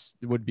mean,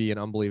 would be an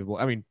unbelievable,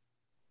 I mean,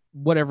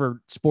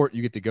 whatever sport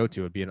you get to go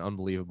to would be an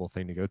unbelievable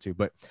thing to go to.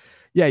 But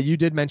yeah, you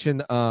did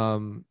mention,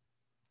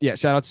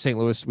 shout out to St.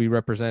 Louis. We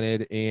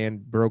represented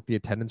and broke the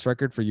attendance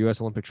record for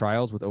US Olympic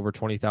Trials with over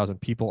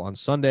 20,000 people on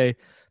Sunday.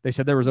 They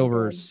said there was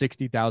over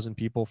 60,000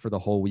 people for the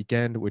whole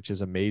weekend, which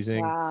is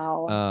amazing.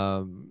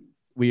 Wow.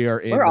 We are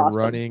in the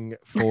running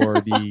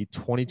for the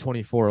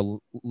 2024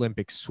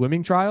 Olympic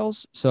swimming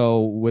trials.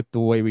 So with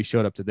the way we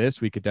showed up to this,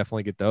 we could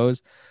definitely get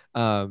those.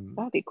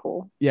 That'd be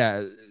cool.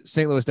 Yeah.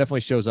 St. Louis definitely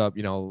shows up,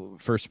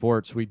 for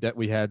sports.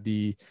 We had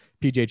the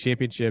PGA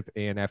Championship,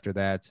 and after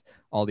that,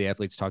 all the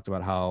athletes talked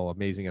about how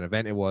amazing an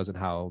event it was and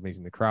how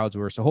amazing the crowds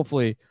were. So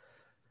hopefully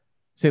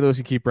St. Louis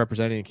can keep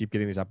representing and keep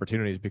getting these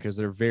opportunities, because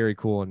they're very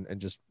cool and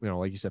just,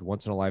 like you said,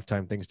 once in a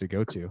lifetime things to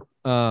go to.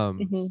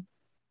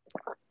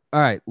 All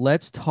right,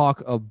 let's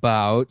talk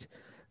about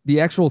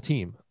the actual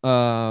team.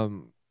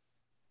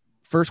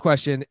 First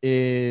question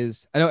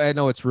is, I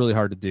know it's really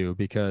hard to do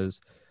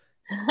because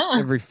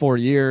every 4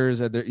 years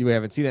you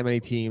haven't seen that many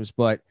teams,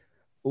 but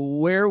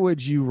where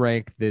would you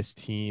rank this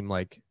team,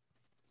 like,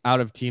 out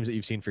of teams that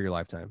you've seen for your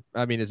lifetime?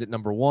 I mean, is it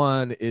number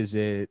one? Is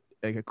it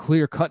like a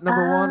clear cut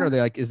number one?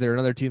 Or is there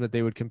another team that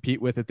they would compete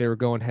with if they were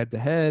going head to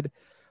head?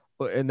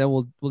 And then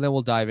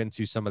we'll dive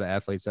into some of the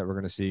athletes that we're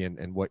going to see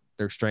and what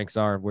their strengths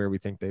are and where we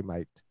think they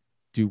might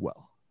do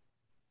well.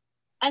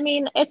 I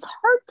mean, it's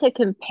hard to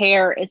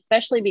compare,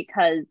 especially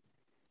because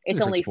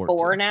it's only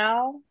four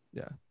now.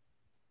 Yeah.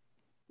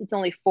 It's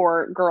only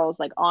 4 girls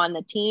like on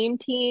the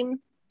team.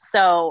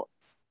 So,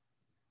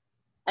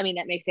 I mean,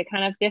 that makes it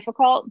kind of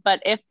difficult,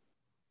 but I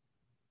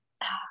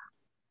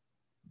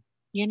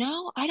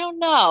don't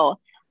know.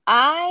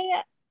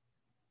 I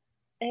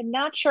am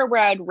not sure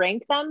where I'd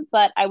rank them,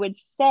 but I would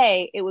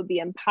say it would be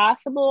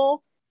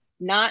impossible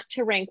not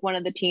to rank one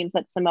of the teams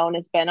that Simone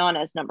has been on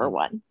as number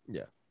 1.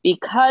 Yeah.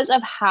 Because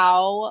of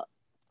how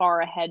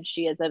far ahead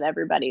she is of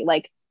everybody.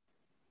 Like,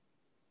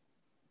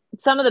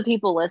 some of the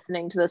people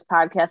listening to this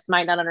podcast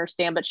might not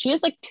understand, but she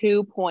is like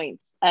 2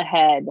 points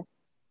ahead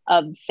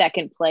of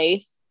second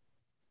place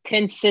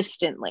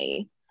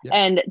consistently. Yeah.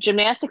 And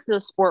gymnastics is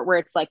a sport where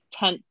it's like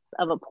tenths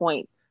of a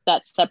point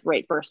that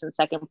separate first and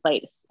second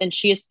place. And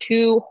she is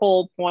 2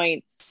 whole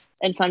points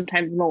and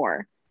sometimes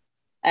more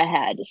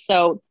ahead.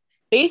 So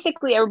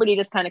basically everybody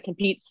just kind of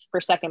competes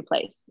for second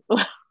place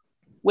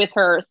with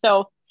her.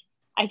 So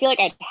I feel like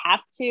I'd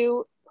have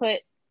to put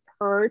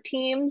her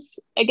teams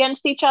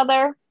against each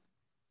other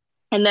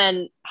and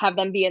then have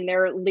them be in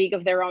their league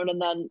of their own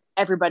and then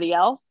everybody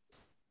else,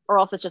 or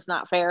else it's just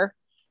not fair.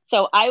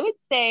 So I would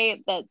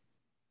say that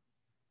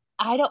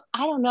I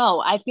don't know.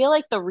 I feel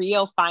like the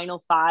Rio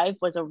Final Five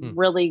was a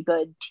really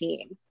good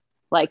team.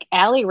 Like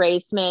Allie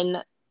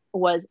Raceman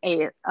was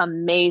a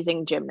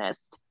amazing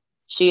gymnast.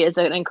 She is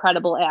an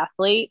incredible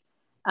athlete.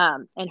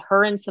 And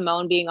her and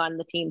Simone being on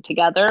the team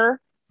together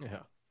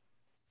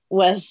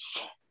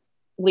was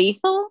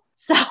lethal.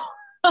 So,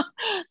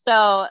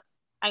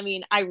 I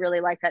mean, I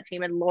really like that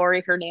team. And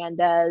Lori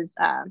Hernandez,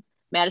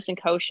 Madison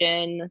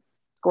Koshin,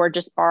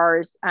 gorgeous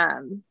bars.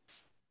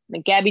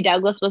 Gabby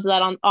Douglas was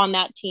on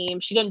that team.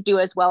 She didn't do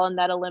as well in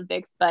that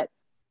Olympics, but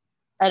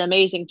an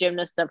amazing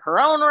gymnast of her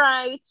own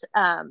right,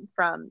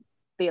 from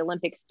the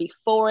Olympics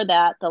before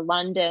that, the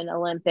London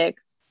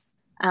Olympics.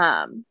 But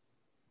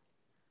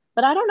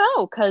I don't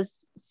know,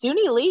 because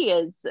Suni Lee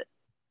is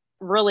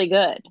really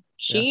good.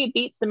 She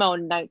beat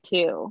Simone night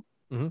 2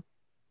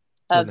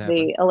 of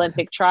the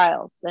Olympic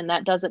trials, and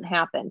that doesn't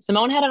happen.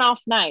 Simone had an off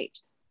night,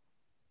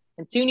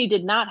 and Suni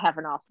did not have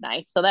an off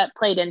night, so that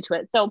played into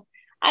it. So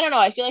I don't know.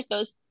 I feel like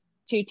those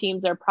 2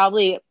 teams are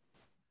probably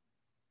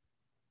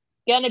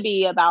going to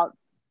be about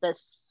the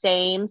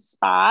same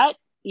spot,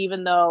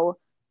 even though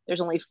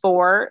there's only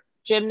 4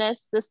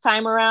 gymnasts this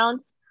time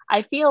around.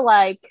 I feel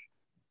like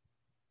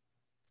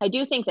I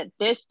do think that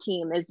this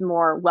team is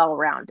more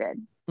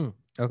well-rounded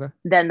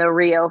than the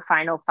Rio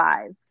Final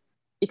Five,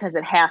 because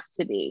it has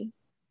to be,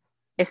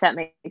 if that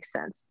makes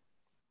sense.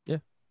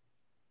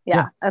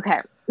 Yeah.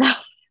 Okay.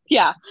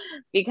 Yeah.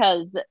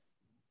 Because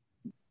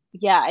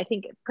I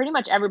think pretty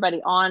much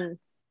everybody on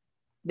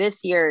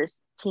this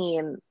year's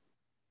team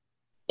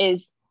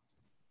is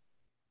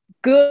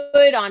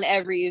good on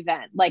every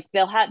event. Like they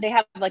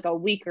have like a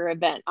weaker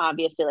event,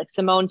 obviously. Like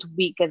Simone's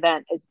weak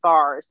event is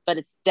bars, but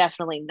it's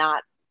definitely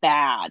not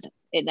bad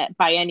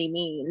by any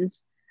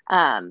means.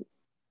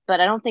 But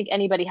I don't think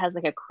anybody has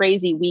like a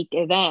crazy weak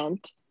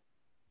event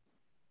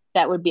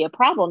that would be a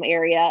problem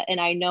area. And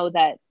I know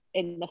that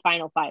in the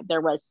Final Five,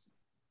 there was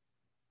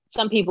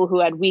some people who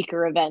had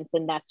weaker events,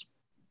 and that's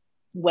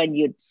when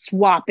you'd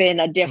swap in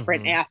a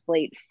different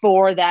athlete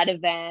for that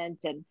event.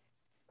 And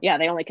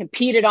they only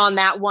competed on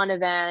that one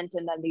event,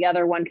 and then the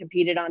other one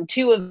competed on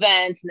 2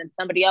 events, and then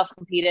somebody else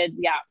competed.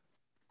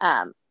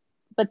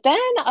 But then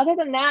other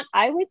than that,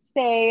 I would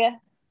say,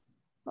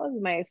 what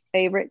was my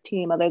favorite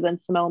team other than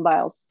Simone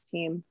Biles'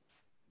 team?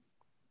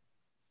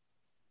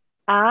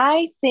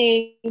 I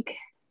think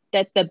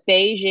that the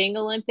Beijing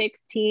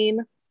Olympics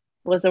team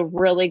was a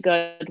really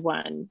good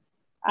one.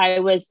 I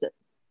was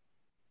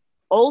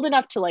old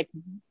enough to like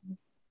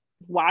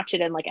watch it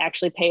and like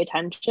actually pay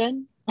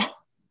attention.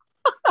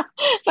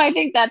 So I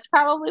think that's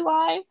probably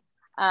why.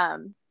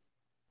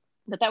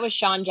 But that was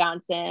Sean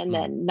Johnson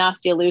and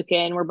Nastia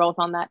Lukin were both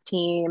on that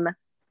team.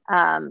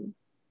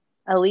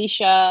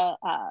 Alicia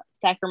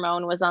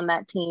Sacramone was on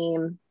that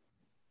team.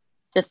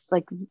 Just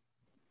like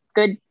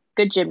good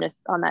gymnasts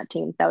on that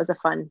team. That was a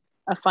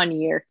fun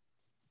year.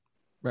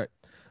 Right.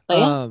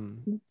 But,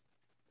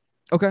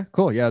 okay,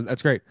 cool. Yeah,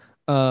 that's great.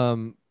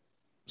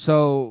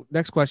 So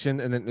next question,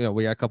 and then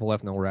we got a couple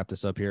left, and then we'll wrap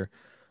this up here.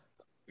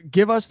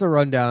 Give us the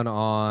rundown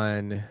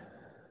on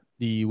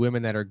the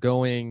women that are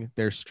going,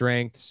 their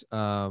strengths,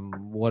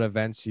 what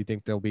events you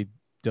think they'll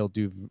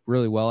do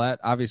really well at.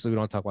 Obviously, we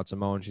don't talk about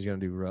Simone; she's going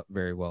to do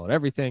very well at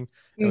everything.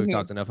 We've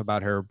talked enough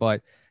about her,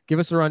 but give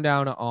us a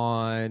rundown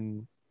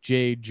on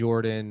Jade,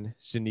 Jordan,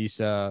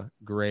 Sunisa,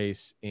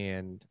 Grace,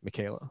 and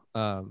Michaela.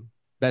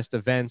 Best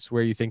events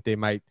where you think they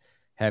might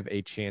have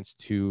a chance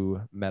to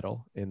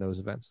medal in those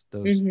events,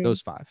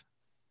 those 5.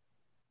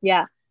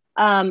 Yeah.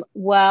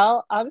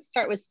 Well, I'll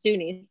start with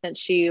Suni, since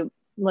she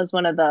was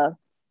one of the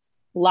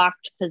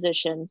locked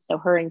positions. So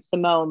her and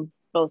Simone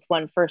both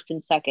won first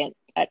and second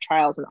at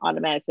trials and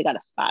automatically got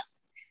a spot.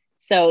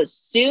 So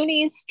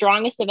Suni's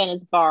strongest event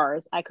is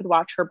bars. I could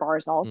watch her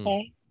bars all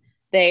day.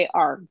 They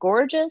are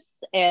gorgeous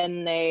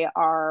and they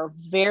are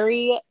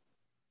very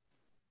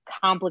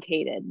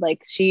complicated.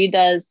 Like she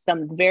does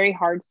some very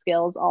hard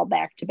skills all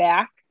back to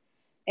back,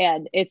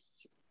 and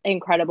it's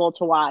incredible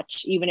to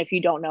watch. Even if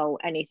you don't know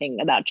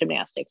anything about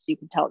gymnastics, you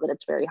can tell that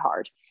it's very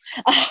hard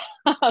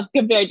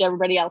compared to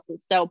everybody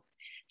else's. So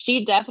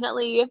she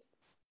definitely,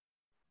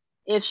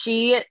 if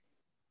she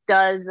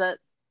does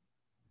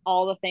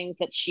all the things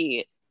that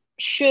she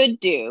should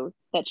do,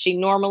 that she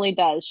normally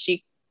does,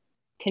 she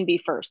can be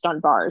first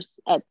on bars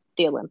at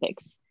the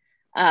Olympics.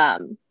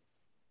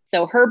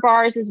 So her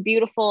bars is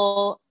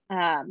beautiful.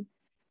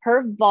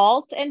 Her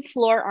vault and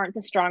floor aren't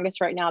the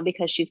strongest right now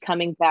because she's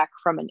coming back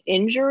from an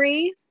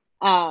injury.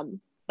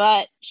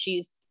 But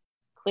she's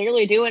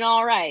clearly doing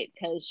all right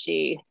because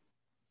she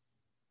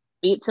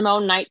beat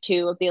Simone night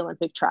 2 of the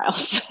Olympic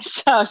trials.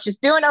 So she's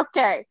doing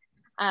okay.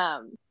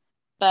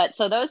 But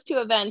so those 2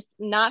 events,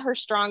 not her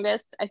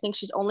strongest. I think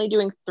she's only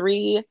doing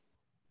three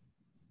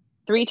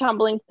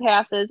tumbling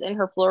passes in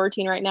her floor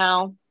routine right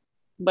now,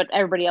 but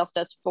everybody else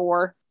does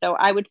 4. So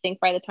I would think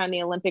by the time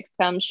the Olympics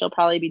comes, she'll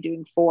probably be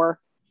doing 4.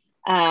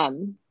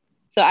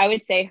 So I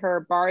would say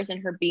her bars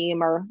and her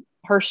beam are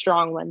her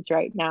strong ones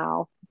right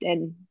now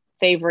and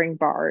favoring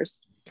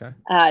bars. Okay.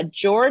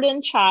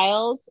 Jordan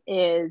Childs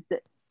is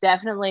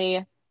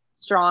definitely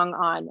strong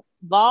on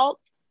vault.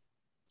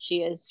 She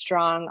is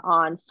strong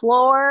on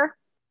floor.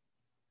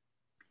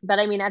 But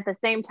I mean, at the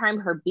same time,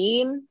 her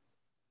beam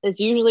is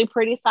usually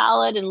pretty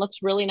solid and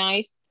looks really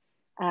nice.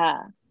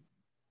 And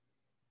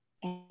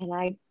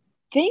I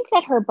think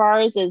that her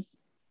bars is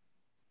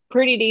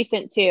pretty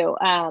decent too.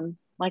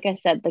 Like I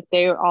said, like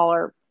they all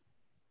are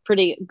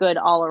pretty good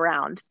all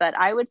around. But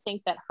I would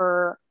think that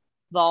her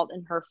vault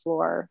and her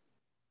floor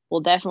will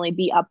definitely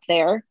be up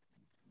there.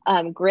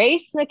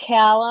 Grace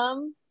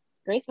McCallum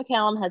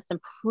has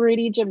some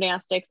pretty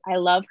gymnastics. I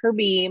love her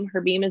beam.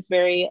 Her beam is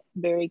very,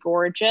 very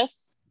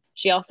gorgeous.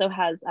 She also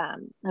has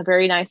a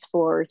very nice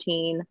floor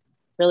routine,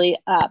 really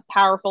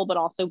powerful, but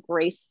also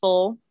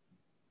graceful.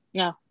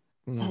 Yeah,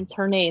 that's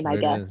her name, I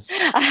guess.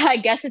 I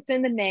guess it's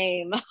in the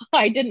name.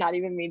 I did not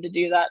even mean to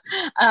do that.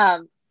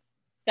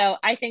 So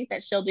I think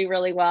that she'll do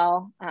really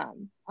well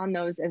on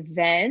those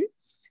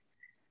events.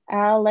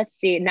 Let's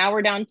see. Now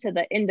we're down to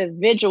the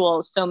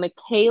individuals. So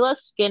Michaela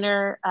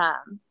Skinner,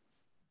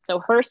 so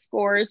her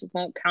scores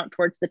won't count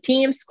towards the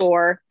team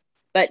score,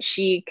 but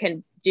she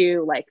can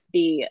do like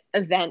the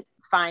event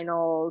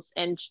finals,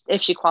 and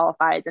if she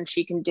qualifies, and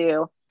she can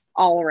do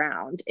all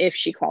around if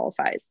she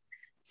qualifies.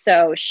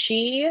 So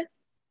she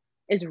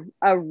is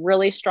a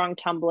really strong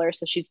tumbler.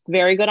 So she's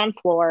very good on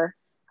floor,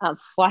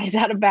 flies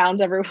out of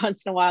bounds every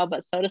once in a while,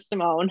 but so does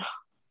Simone.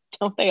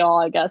 Don't they all,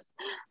 I guess.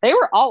 They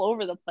were all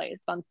over the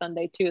place on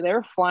Sunday too. They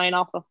were flying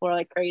off the floor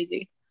like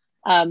crazy.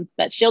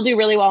 But she'll do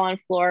really well on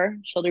floor.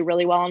 She'll do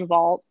really well on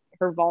vault.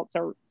 Her vaults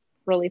are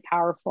really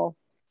powerful.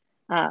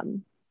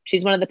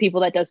 She's one of the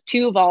people that does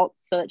 2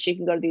 vaults so that she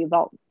can go to the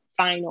vault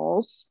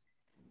finals.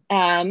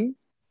 And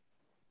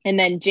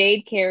then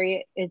Jade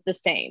Carey is the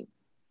same,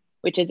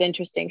 which is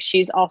interesting.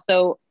 She's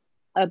also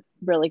a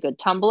really good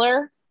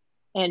tumbler,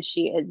 and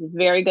she is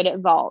very good at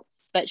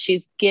vaults, but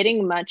she's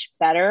getting much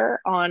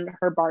better on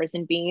her bars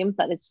and beam,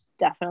 but it's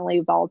definitely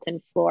vault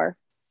and floor.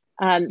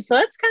 So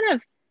that's kind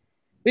of,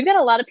 we've got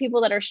a lot of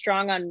people that are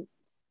strong on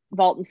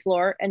vault and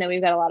floor, and then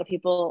we've got a lot of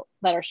people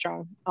that are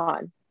strong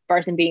on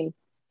bars and beam.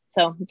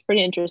 So it's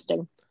pretty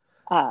interesting.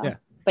 But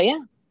yeah.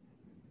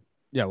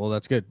 Yeah, well,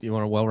 that's good. You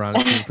want a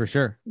well-rounded team for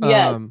sure.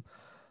 Yes. All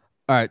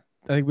right.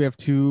 I think we have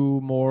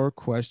 2 more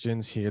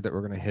questions here that we're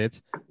going to hit.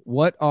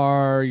 What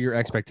are your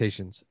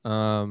expectations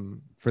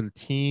for the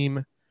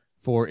team,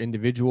 for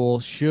individual?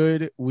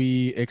 Should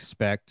we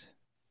expect,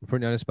 I'm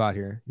putting you on a spot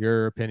here,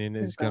 your opinion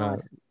is going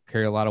to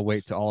carry a lot of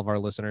weight to all of our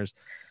listeners.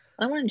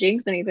 I don't want to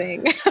jinx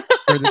anything.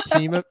 For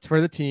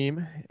the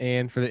team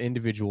and for the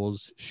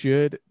individuals,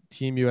 should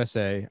Team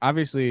USA,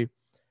 obviously,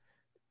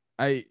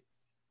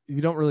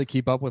 you don't really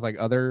keep up with like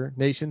other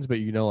nations, but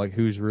you know like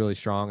who's really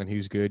strong and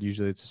who's good.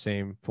 Usually it's the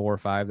same 4 or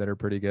 5 that are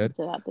pretty good.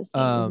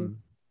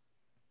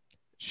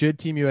 Should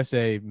Team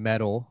USA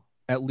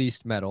at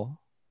least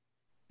medal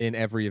in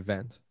every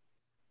event?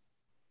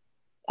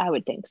 I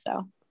would think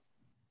so.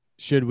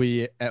 Should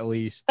we at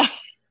least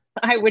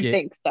I would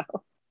think so.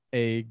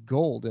 A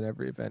gold in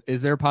every event?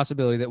 Is there a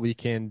possibility that we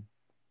can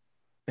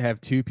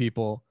have 2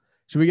 people?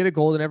 Should we get a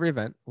gold in every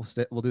event?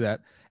 We'll do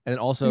that. And then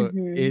also,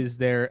 is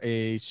there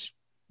a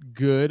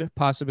good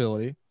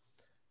possibility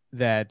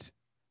that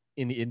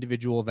in the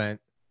individual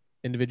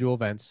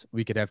events,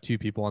 we could have 2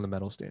 people on the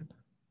medal stand?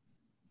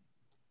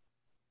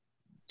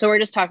 So we're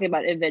just talking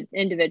about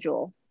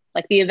individual,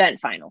 like the event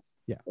finals.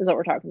 Yeah, is what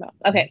we're talking about.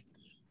 Okay.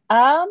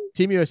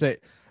 Team USA.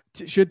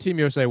 Should Team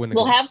USA win the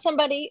gold? We'll have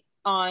somebody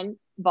on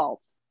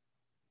vault.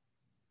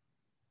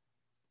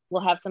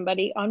 We'll have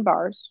somebody on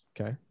bars.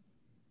 Okay.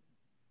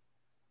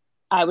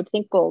 I would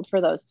think gold for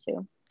those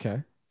 2.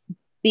 Okay.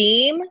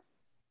 Beam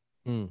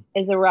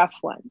is a rough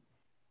one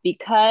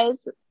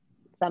because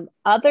some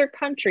other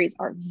countries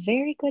are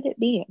very good at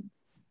beam.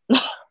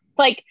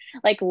 like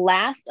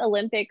last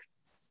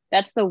Olympics,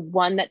 that's the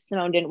one that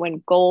Simone didn't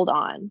win gold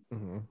on.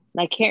 And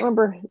I can't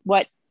remember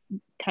what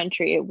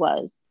country it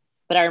was,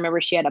 but I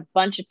remember she had a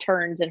bunch of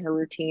turns in her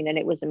routine and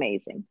it was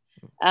amazing.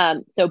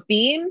 So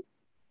beam,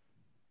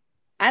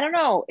 I don't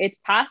know. It's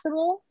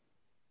possible.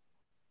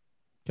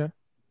 Okay.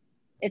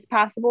 It's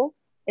possible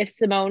if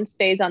Simone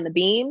stays on the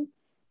beam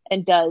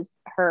and does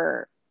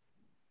her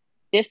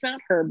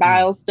dismount, her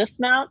Biles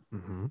dismount,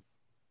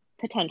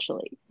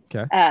 potentially.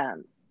 Okay.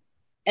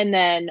 And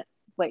then,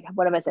 wait,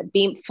 what have I said?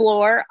 Beam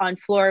floor. On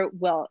floor,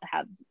 we'll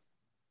have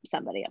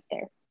somebody up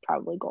there,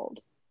 probably gold.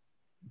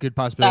 Good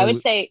possibility. So I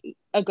would say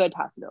a good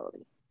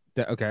possibility.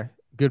 Okay.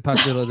 Good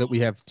possibility that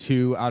we have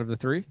 2 out of the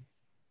 3?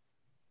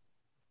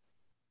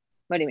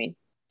 What do you mean?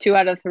 2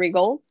 out of 3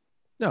 gold?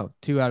 No,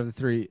 2 out of the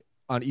 3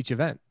 on each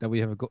event that we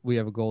have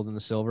a gold and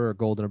a silver, a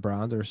gold and a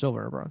bronze, or a silver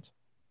and a bronze?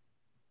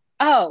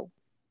 Oh,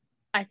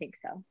 I think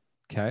so.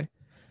 Okay.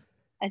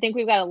 I think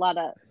we've got a lot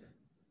of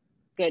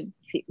good,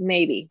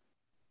 maybe,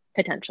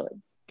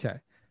 potentially. Okay.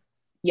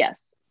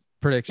 Yes.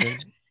 Prediction.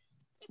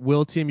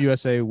 Will Team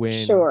USA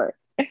win Sure.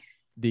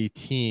 the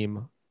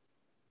team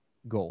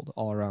gold,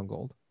 all around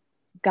gold?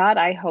 God,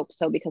 I hope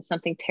so, because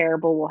something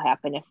terrible will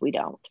happen if we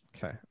don't.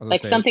 Okay.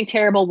 Like something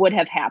terrible would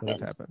have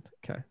happened.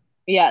 Okay.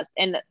 Yes.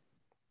 And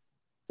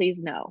please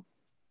no.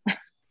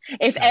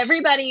 If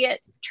everybody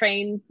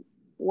trains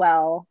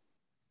well,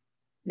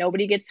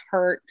 nobody gets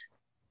hurt,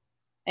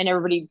 and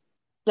everybody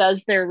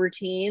does their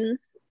routines,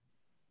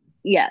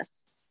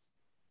 yes.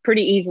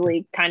 Pretty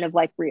easily, kind of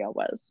like Rio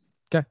was.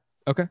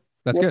 Okay.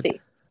 That's we'll good. See.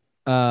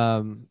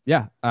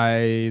 Yeah,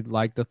 I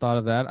like the thought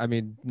of that. I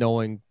mean,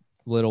 knowing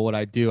little what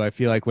I do, I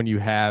feel like when you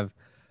have,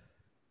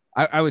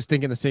 I was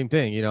thinking the same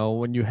thing, you know,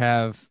 when you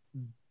have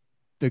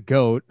the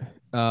GOAT,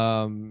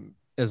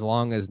 as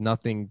long as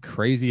nothing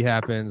crazy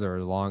happens, or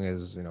as long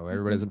as, you know,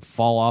 everybody doesn't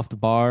fall off the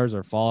bars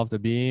or fall off the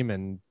beam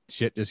and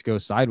shit just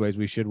goes sideways,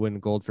 we should win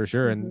gold for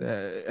sure and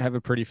have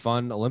a pretty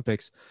fun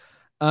Olympics.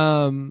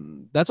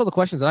 That's all the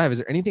questions that I have. Is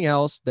there anything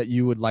else that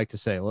you would like to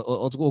say?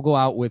 We'll go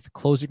out with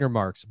closing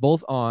remarks,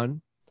 both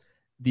on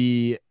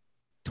the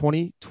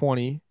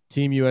 2020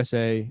 Team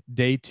USA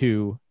Day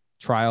 2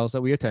 trials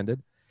that we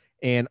attended,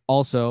 and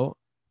also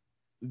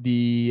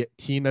the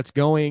team that's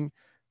going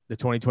the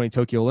 2020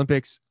 Tokyo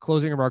Olympics.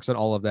 Closing remarks on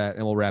all of that,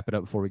 and we'll wrap it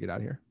up before we get out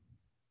of here.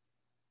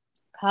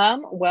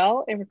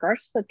 Well, in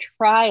regards to the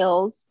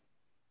trials,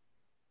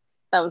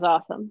 that was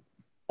awesome.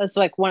 That's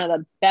like one of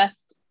the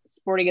best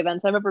sporting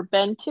events I've ever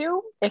been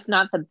to, if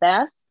not the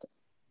best.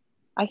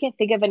 I can't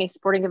think of any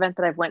sporting event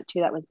that I've went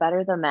to that was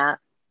better than that.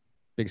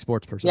 Big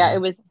sports person. Yeah,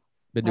 it was.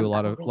 Been to a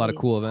lot of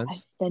cool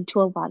events. I've been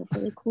to a lot of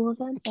really cool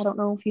events. I don't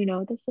know if you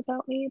know this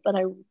about me, but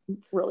I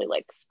really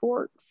like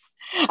sports.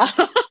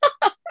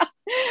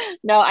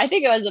 No, I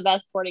think it was the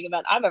best sporting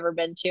event I've ever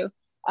been to.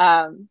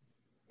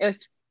 It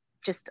was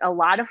just a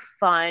lot of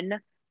fun.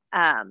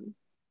 A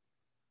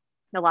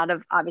lot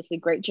of obviously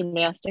great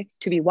gymnastics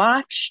to be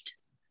watched.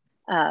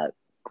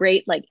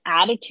 Great like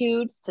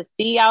attitudes to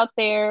see out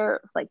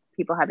there, like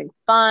people having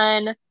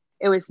fun.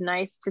 It was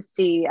nice to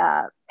see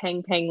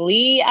Peng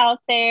Lee out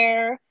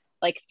there,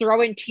 like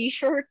throwing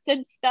t-shirts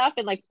and stuff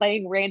and like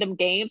playing random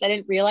games. I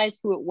didn't realize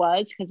who it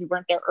was because we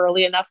weren't there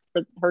early enough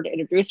for her to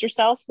introduce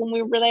herself when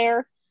we were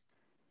there.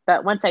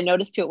 But once I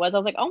noticed who it was, I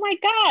was like, oh my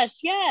gosh,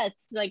 yes.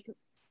 Like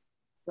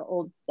the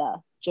old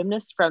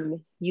gymnast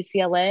from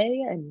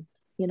UCLA. And,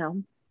 you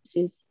know,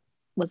 she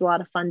was a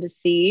lot of fun to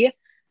see.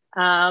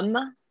 I'm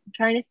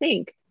trying to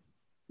think.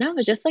 No, it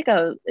was just like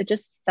it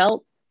just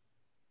felt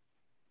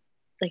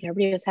like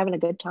everybody was having a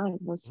good time.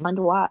 It was fun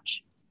to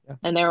watch. Yeah.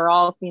 And they were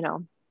all, you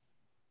know,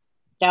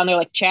 down there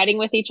like chatting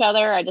with each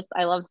other. I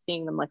love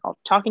seeing them like all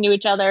talking to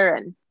each other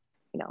and,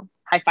 you know,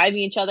 high-fiving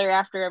each other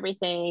after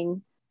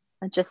everything.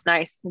 It's just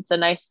nice. It's a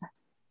nice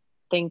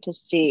thing to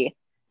see.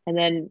 And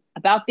then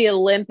about the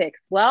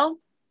Olympics, well,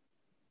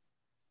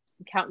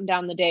 I'm counting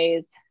down the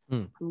days.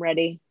 I'm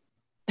ready.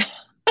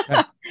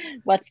 Okay.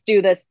 Let's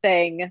do this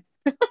thing.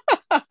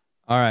 All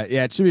right.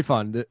 Yeah, it should be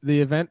fun.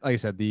 The event, like I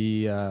said,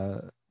 the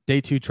Day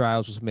 2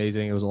 trials was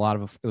amazing. It was a lot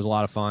of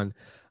fun.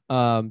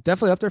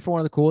 Definitely up there for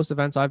one of the coolest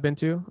events I've been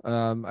to.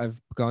 I've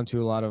gone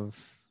to a lot of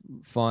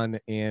fun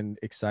and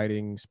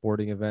exciting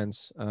sporting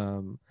events.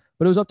 But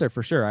it was up there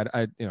for sure.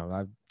 I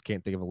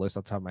can't think of a list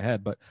off the top of my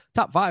head, but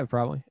top 5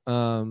 probably.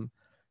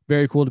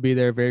 Very cool to be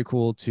there. Very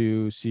cool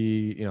to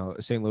see, you know,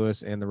 St.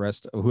 Louis and the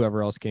rest of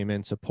whoever else came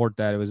in support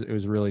that. It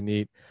was really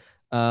neat.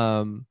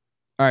 All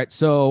right.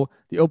 So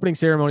the opening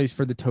ceremonies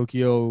for the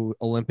Tokyo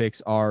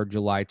Olympics are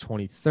July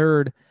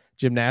 23rd.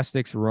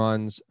 Gymnastics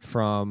runs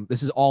from,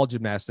 this is all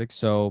gymnastics.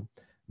 So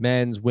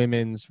men's,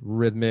 women's,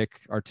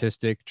 rhythmic,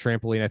 artistic,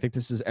 trampoline. I think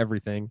this is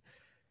everything.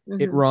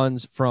 It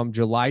runs from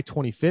July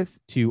 25th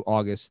to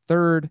August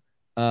 3rd.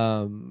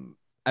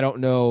 I don't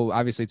know.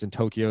 Obviously, it's in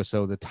Tokyo,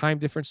 so the time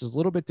difference is a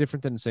little bit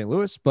different than in St.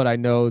 Louis, but I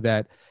know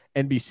that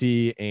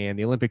NBC and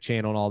the Olympic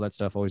Channel and all that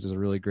stuff always does a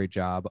really great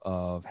job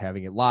of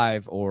having it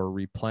live or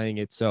replaying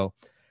it. So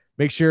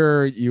make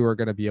sure you are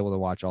going to be able to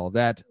watch all of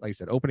that. Like I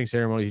said, opening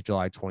ceremony is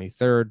July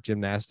 23rd.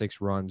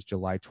 Gymnastics runs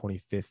July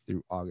 25th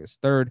through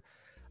August 3rd.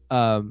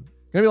 Going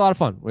to be a lot of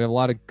fun. We have a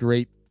lot of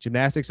great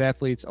gymnastics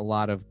athletes, a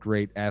lot of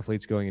great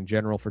athletes going in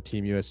general for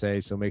Team USA,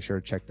 so make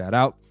sure to check that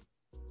out.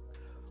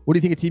 What do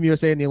you think of Team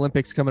USA in the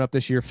Olympics coming up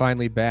this year?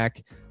 Finally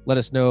back. Let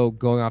us know.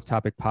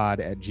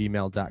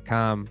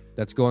 goingofftopic.pod@gmail.com.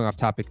 That's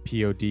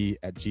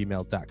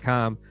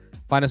goingofftopic.pod@gmail.com.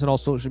 Find us on all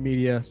social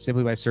media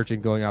simply by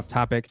searching Going Off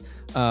Topic.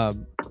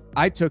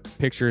 I took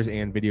pictures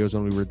and videos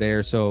when we were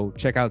there, so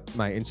check out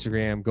my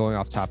Instagram, Going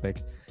Off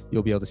Topic.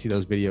 You'll be able to see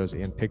those videos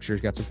and pictures.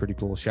 Got some pretty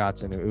cool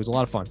shots, and it was a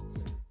lot of fun.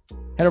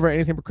 Head over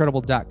to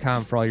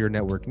anythingbutcredible.com for all your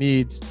network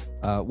needs.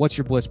 What's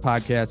Your Bliss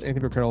podcast,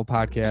 Anything But Credible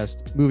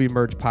podcast, Movie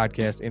Merge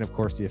podcast, and of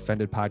course the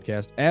Offended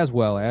podcast, as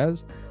well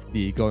as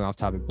the Going Off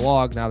Topic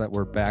blog. Now that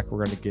we're back,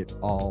 we're going to get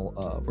we're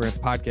going to the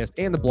podcast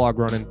and the blog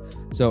running.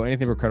 So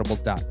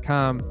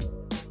anythingrecredible.com.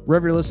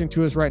 Wherever you're listening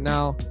to us right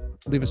now,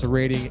 leave us a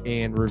rating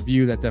and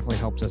review. That definitely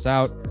helps us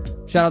out.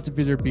 Shout out to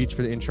Visitor Beach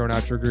for the intro and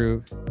outro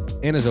groove.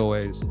 And as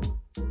always,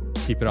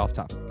 keep it off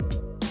topic.